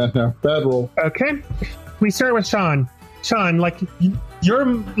 Yeah, no, bad roll. Okay. We start with Sean. Sean, like, you're,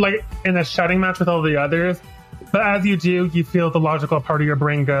 like, in a shouting match with all the others, but as you do, you feel the logical part of your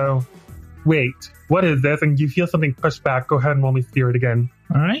brain go, wait, what is this? And you feel something push back. Go ahead and roll me spirit again.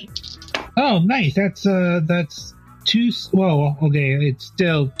 All right. Oh, nice. That's 2. Well, okay. It's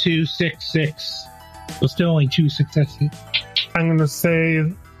still 2, 6, 6. So still only 2 successes. I'm going to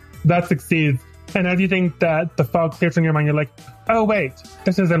say that succeeds. And as you think that the fog clears from your mind, you're like, oh, wait,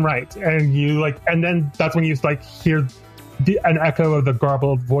 this isn't right. And you and then that's when you like hear an echo of the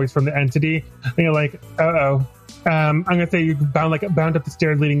garbled voice from the entity. And you're like, uh-oh. I'm going to say you bound up the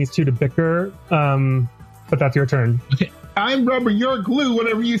stairs leading these two to bicker. But that's your turn. Okay. I'm rubber, you're glue.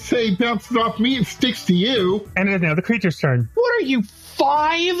 Whatever you say bounces off me and sticks to you. And it is now the creature's turn. What are you,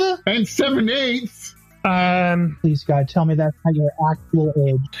 5? And 7/8. Please, God, tell me that's not your actual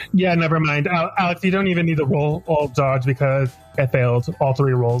age. Yeah, never mind. Alex, you don't even need to roll all dodge because it failed. All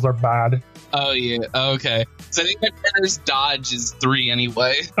 3 rolls are bad. Oh, yeah. Okay. So I think my partner's dodge is 3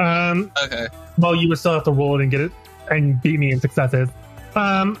 anyway. Okay. Well, you would still have to roll it and get it and beat me in successes.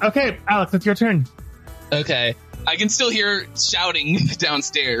 Okay, Alex, it's your turn. Okay. I can still hear shouting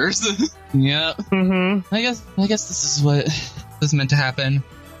downstairs. Yeah. Mm-hmm. I guess this is what is meant to happen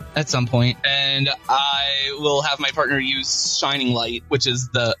at some point. And I will have my partner use Shining Light, which is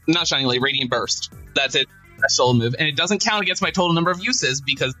not Shining Light, Radiant Burst. That's it. Special move. And it doesn't count against my total number of uses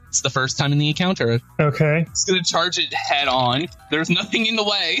because it's the first time in the encounter. Okay. It's going to charge it head on. There's nothing in the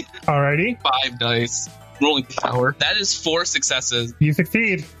way. Alrighty. 5 dice. Rolling power. That is 4 successes. You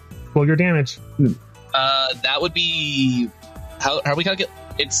succeed. Roll your damage. That would be... How are we calculating?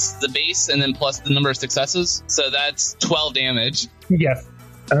 It's the base and then plus the number of successes. So that's 12 damage. Yes.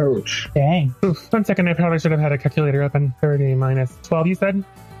 Ouch. Dang. Oof, 1 second, I probably should have had a calculator open. 30 minus 12, you said?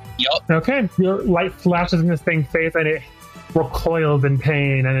 Yup. Okay. Your light flashes in this thing's face and it recoils in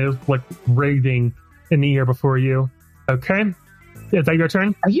pain and it is like raving in the air before you. Okay. Is that your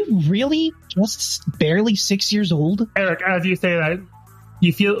turn? Are you really just barely 6 years old? Eric, as you say that,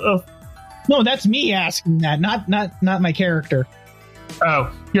 you feel... No, that's me asking that, not my character.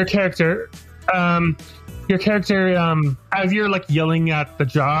 Oh, your character. As you're like yelling at the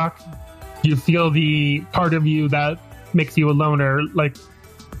jock, you feel the part of you that makes you a loner, like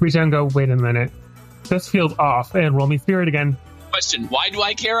reach out and go, wait a minute. This feels off, and roll me spirit again. Question, why do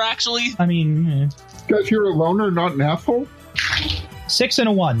I care actually? I mean, Because you're a loner, not an asshole? 6 and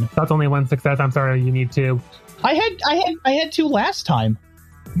a 1. That's only 1 success. I'm sorry, you need 2. I had 2 last time.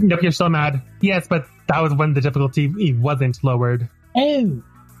 Nope, you're still mad. Yes, but that was when the difficulty wasn't lowered. Oh,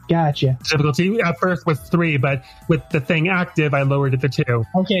 gotcha. Difficulty at first was 3, but with the thing active, I lowered it to 2.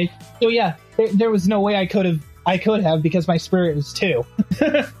 Okay, so yeah, there was no way I could have because my spirit was 2.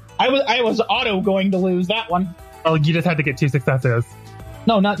 I was auto going to lose that one. Well, you just had to get 2 successes.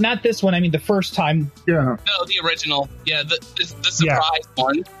 No, not this one. I mean the first time. Yeah. No, the original. Yeah, the surprise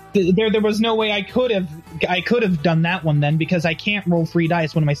one. There was no way I could have done that one then because I can't roll 3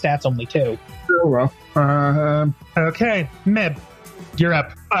 dice when my stat's only 2. Oh, well. Okay, Mib, you're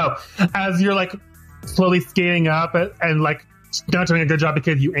up. Oh, as you're like slowly skating up and like not doing a good job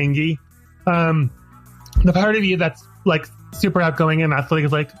because you angry, the part of you that's like super outgoing and athletic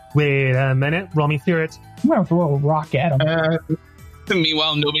is like, wait a minute, roll me spirit. I'm gonna throw a rock at him.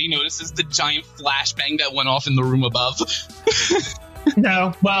 Meanwhile, nobody notices the giant flashbang that went off in the room above.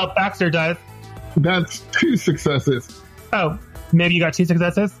 No, well, Baxter does. That's 2 successes. Oh, maybe you got 2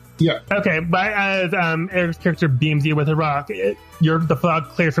 successes? Yeah. Okay, right as Eric's character beams you with a rock, the fog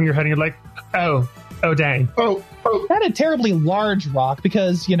clears from your head and you're like, oh dang. Oh. Not a terribly large rock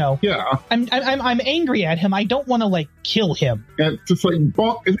because, Yeah. I'm angry at him. I don't want to, like, kill him. And just like,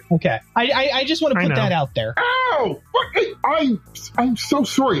 bonk. Okay. I just want to put that out there. Ow! I'm so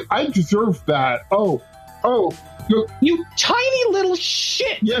sorry. I deserve that. Oh. You tiny little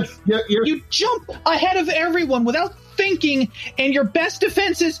shit! Yes. You jump ahead of everyone without thinking, and your best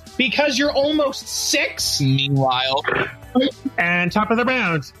defense is because you're almost 6? Meanwhile. And top of the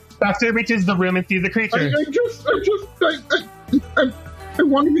round, Baxter reaches the room and sees the creature. I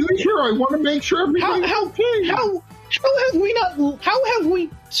want to be sure. I want to make sure everything's okay. How have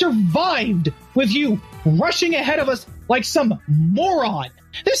we survived with you rushing ahead of us like some moron?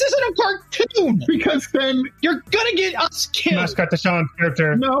 This isn't a cartoon! Because then You're gonna get us killed! Smash cut to Sean's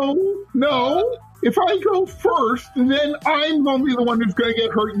character. No. If I go first, then I'm going to be the one who's going to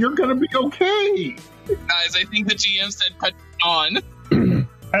get hurt. You're going to be okay. Guys, I think the GM said cut on.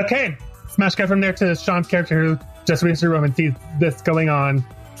 Okay. Smash cut from there to Sean's character who just reached the room and sees this going on.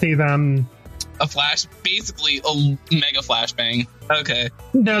 Sees a flash, basically a mega flashbang. Okay.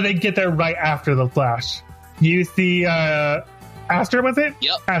 No, they get there right after the flash. You see Aster, was it?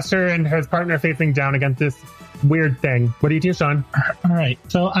 Yep. Aster and his partner facing down against this weird thing. What do you do, Sean? All right.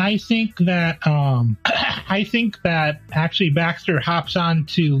 So I think that actually Baxter hops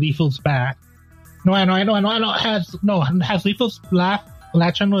onto Lethal's back. Has Lethal's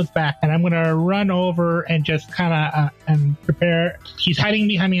latch onto his back, and I'm gonna run over and just kind of and prepare. He's hiding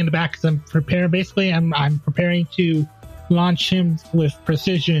behind me in the back because I'm preparing. Basically, I'm preparing to launch him with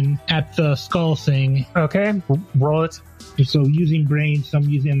precision at the skull thing. Okay, roll it. So using brains, I'm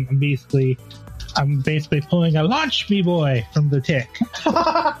basically pulling a launch me boy from the tick.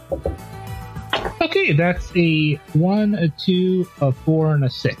 Okay, that's a 1, a 2, a 4, and a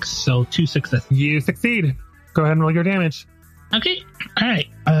 6. So 2 successes. You succeed. Go ahead and roll your damage. Okay. All right.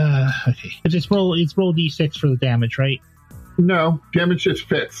 Okay. It's roll d6 for the damage, right? No, damage just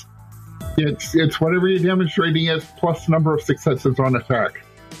fits. It's whatever your damage rating is plus number of successes on attack.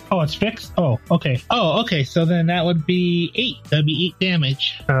 Oh, it's fixed? Oh, okay. So then that would be 8. That'd be 8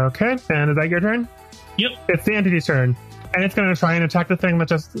 damage. Okay, and is that your turn? Yep. It's the entity's turn. And it's going to try and attack the thing that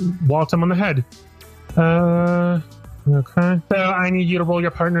just waltzed him on the head. Okay. So I need you to roll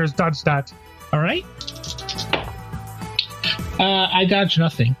your partner's dodge stat. All right. I dodge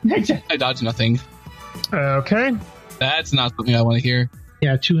nothing. I dodge nothing. Okay. That's not something I want to hear.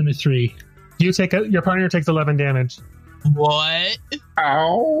 Yeah, 2 and a 3. Your partner takes 11 damage. What?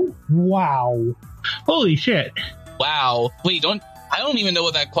 Ow. Wow. Holy shit. Wow. Wait, I don't even know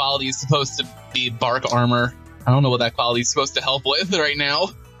what that quality is supposed to be. Bark armor. I don't know what that quality is supposed to help with right now.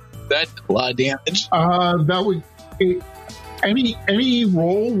 That's a lot of damage. That would any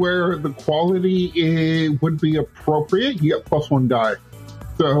roll where the quality would be appropriate, you get +1 die.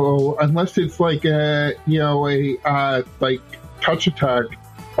 So unless it's like a like touch attack,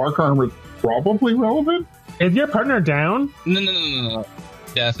 bark armor is probably relevant. Is your partner down? No.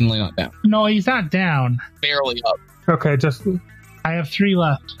 Definitely not down. No, he's not down. Barely up. Okay, just... I have 3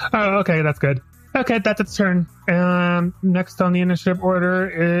 left. Oh, okay, that's good. Okay, that's its turn. Next on the initiative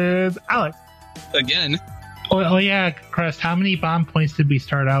order is Alex. Again. Oh yeah, Crest, how many bomb points did we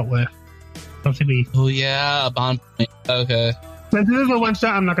start out with? Don't think we... Oh yeah, a bomb point. Okay. Since this is a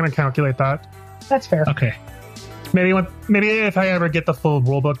one-shot, I'm not going to calculate that. That's fair. Okay. Maybe if I ever get the full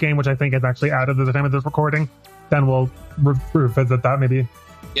rulebook game, which I think is actually out at the time of this recording, then we'll revisit that maybe.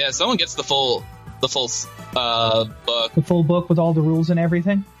 Yeah, someone gets the full book. The full book with all the rules and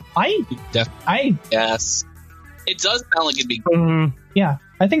everything. Yes. It does sound like it'd be... Yeah,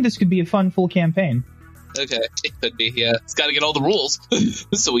 I think this could be a fun full campaign. Okay, it could be, yeah. It's got to get all the rules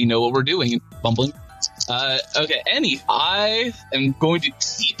so we know what we're doing. Bumbling. Okay, Annie, I am going to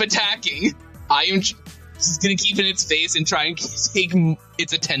keep attacking. I am just going to keep in its face and try and take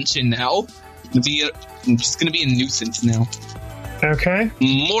its attention now. I'm just going to be a nuisance now. Okay.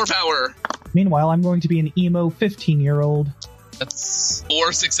 More power. Meanwhile, I'm going to be an emo 15-year-old. That's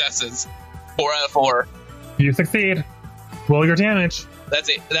 4 successes. 4 out of 4. You succeed. Roll your damage. That's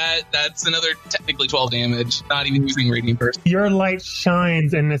it. That's another technically 12 damage. Not even using Radiant Burst. Your light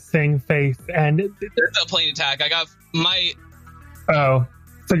shines in this thing's face, and There's a plain attack. I got my... Oh,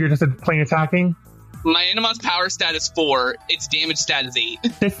 so you're just plain attacking? My Animon's power stat is 4. Its damage stat is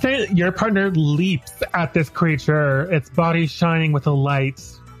 8. Your partner leaps at this creature, its body shining with a light,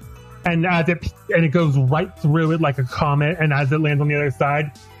 and it goes right through it like a comet, and as it lands on the other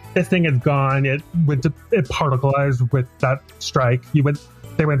side, this thing is gone. It particleized with that strike.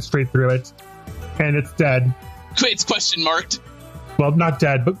 They went straight through it, and it's dead. Wait, it's question marked. well, not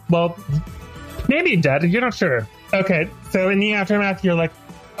dead, but, well, maybe dead. You're not sure. Okay, so in the aftermath, you're like,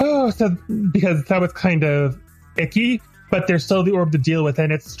 oh, so because that was kind of icky, but there's still the orb to deal with,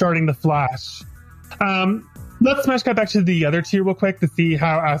 and it's starting to flash. Let's smash cut back to the other two real quick to see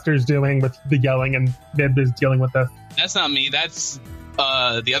how Aster's doing with the yelling and Mib is dealing with this. That's not me. That's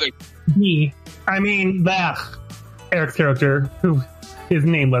the other. Me. I mean, Eric's character, who is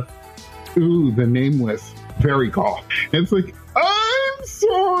nameless. Ooh, the nameless. Very cool. It's like, I'm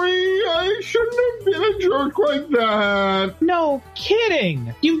sorry, I shouldn't have been a jerk like that. No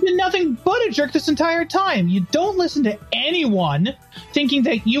kidding. You've been nothing but a jerk this entire time. You don't listen to anyone, thinking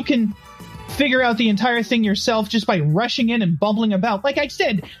that you can figure out the entire thing yourself just by rushing in and bumbling about. Like I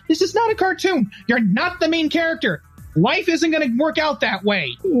said, this is not a cartoon. You're not the main character. Life isn't going to work out that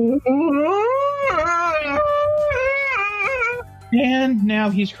way. And now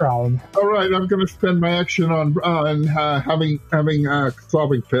he's crying. All right, I'm going to spend my action on having a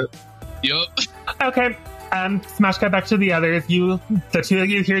sobbing fit. Yup. Okay, smash cut back to the others. The two of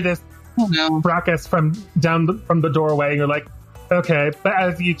you hear this fracas from the doorway, and you're like, okay. But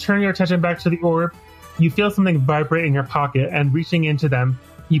as you turn your attention back to the orb, you feel something vibrate in your pocket, and reaching into them,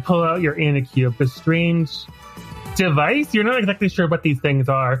 you pull out your Anacube, the strange device. You're not exactly sure what these things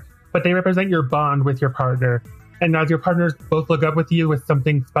are, but they represent your bond with your partner. And as your partners both look up with you with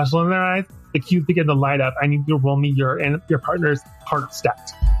something special in their eyes, the cubes begin to light up. I need you to roll me your partner's heart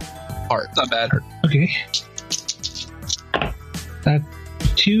stat. Heart, not bad. Okay. That's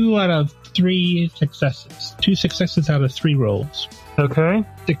 2 out of 3 successes. 2 successes out of 3 rolls. Okay.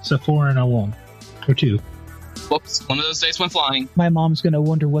 6, a 4, and a 1. Or 2. Whoops, one of those dice went flying. My mom's going to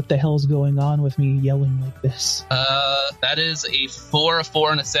wonder what the hell's going on with me yelling like this. That is a 4, a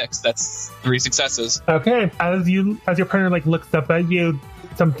 4, and a 6. That's 3 successes. Okay. As your partner looks up at you,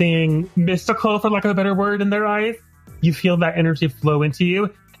 something mystical, for lack of a better word, in their eyes, you feel that energy flow into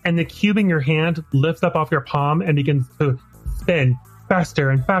you, and the cube in your hand lifts up off your palm and begins to spin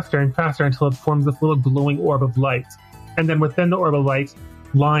faster and faster and faster until it forms this little glowing orb of light. And then within the orb of light,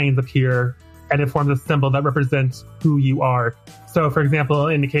 lines appear, and it forms a symbol that represents who you are. So, for example,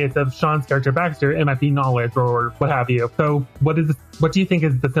 in the case of Sean's character Baxter, it might be knowledge or what have you. So, what do you think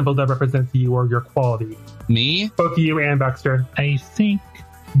is the symbol that represents you or your quality? Me? Both you and Baxter. I think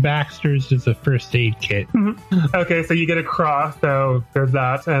Baxter's is a first aid kit. Okay, so you get a cross, so there's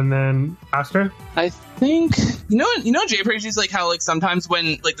that. And then Aster? I think you know JRPGs, like how sometimes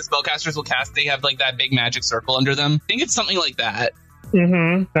when the spellcasters will cast, they have that big magic circle under them. I think it's something like that.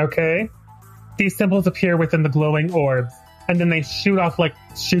 Okay. These symbols appear within the glowing orbs, and then they shoot off like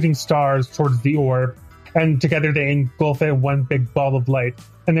shooting stars towards the orb, and together they engulf it in one big ball of light.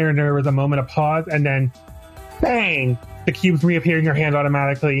 And there was a moment of pause, and then bang! The cubes reappear in your hand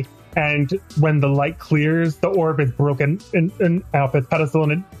automatically, and when the light clears, the orb is broken off its pedestal,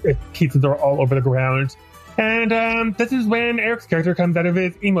 and its pieces are all over the ground. And this is when Eric's character comes out of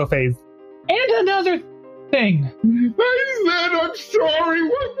his emo phase. And another thing. I said I'm sorry.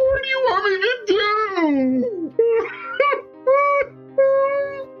 What more do you want me to do?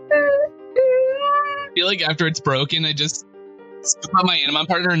 I feel like after it's broken, I just spit on my Animon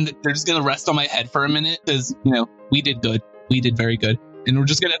partner, and they're just gonna rest on my head for a minute because we did good. We did very good, and we're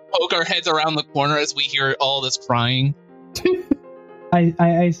just gonna poke our heads around the corner as we hear all this crying.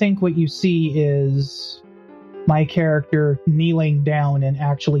 I think what you see is my character kneeling down and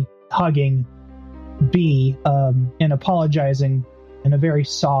actually hugging B and apologizing in a very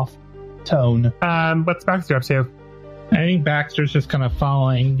soft tone. What's Baxter up to? I think Baxter's just kind of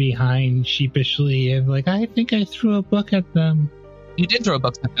following behind sheepishly and I think I threw a book at them. You did throw a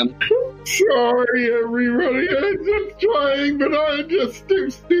book at them. Sorry, everybody. I'm just trying, but I'm just too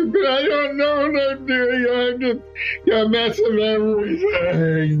stupid. I don't know what I'm doing. I'm just a mess of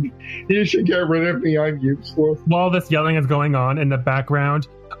everything. You should get rid of me. I'm useless. While this yelling is going on in the background,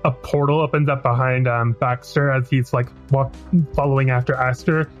 a portal opens up behind Baxter as he's following after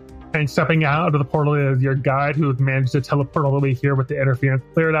Aster. And stepping out of the portal is your guide who has managed to teleport all the way here with the interference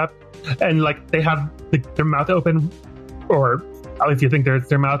cleared up. And they have their mouth open, or at least you think it's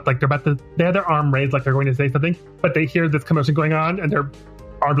their mouth, they have their arm raised like they're going to say something, but they hear this commotion going on and their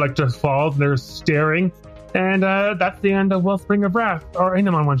arm just falls and they're staring. And that's the end of Wellspring of Wrath, or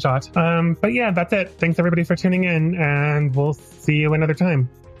Animon one shot. But yeah, that's it. Thanks everybody for tuning in, and we'll see you another time.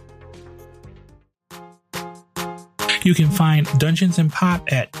 You can find Dungeons and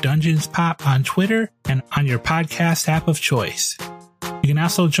Pop at Dungeons Pop on Twitter and on your podcast app of choice. You can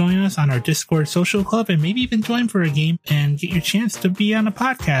also join us on our Discord social club and maybe even join for a game and get your chance to be on a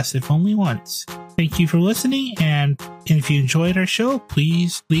podcast if only once. Thank you for listening, and if you enjoyed our show,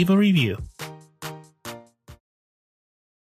 please leave a review.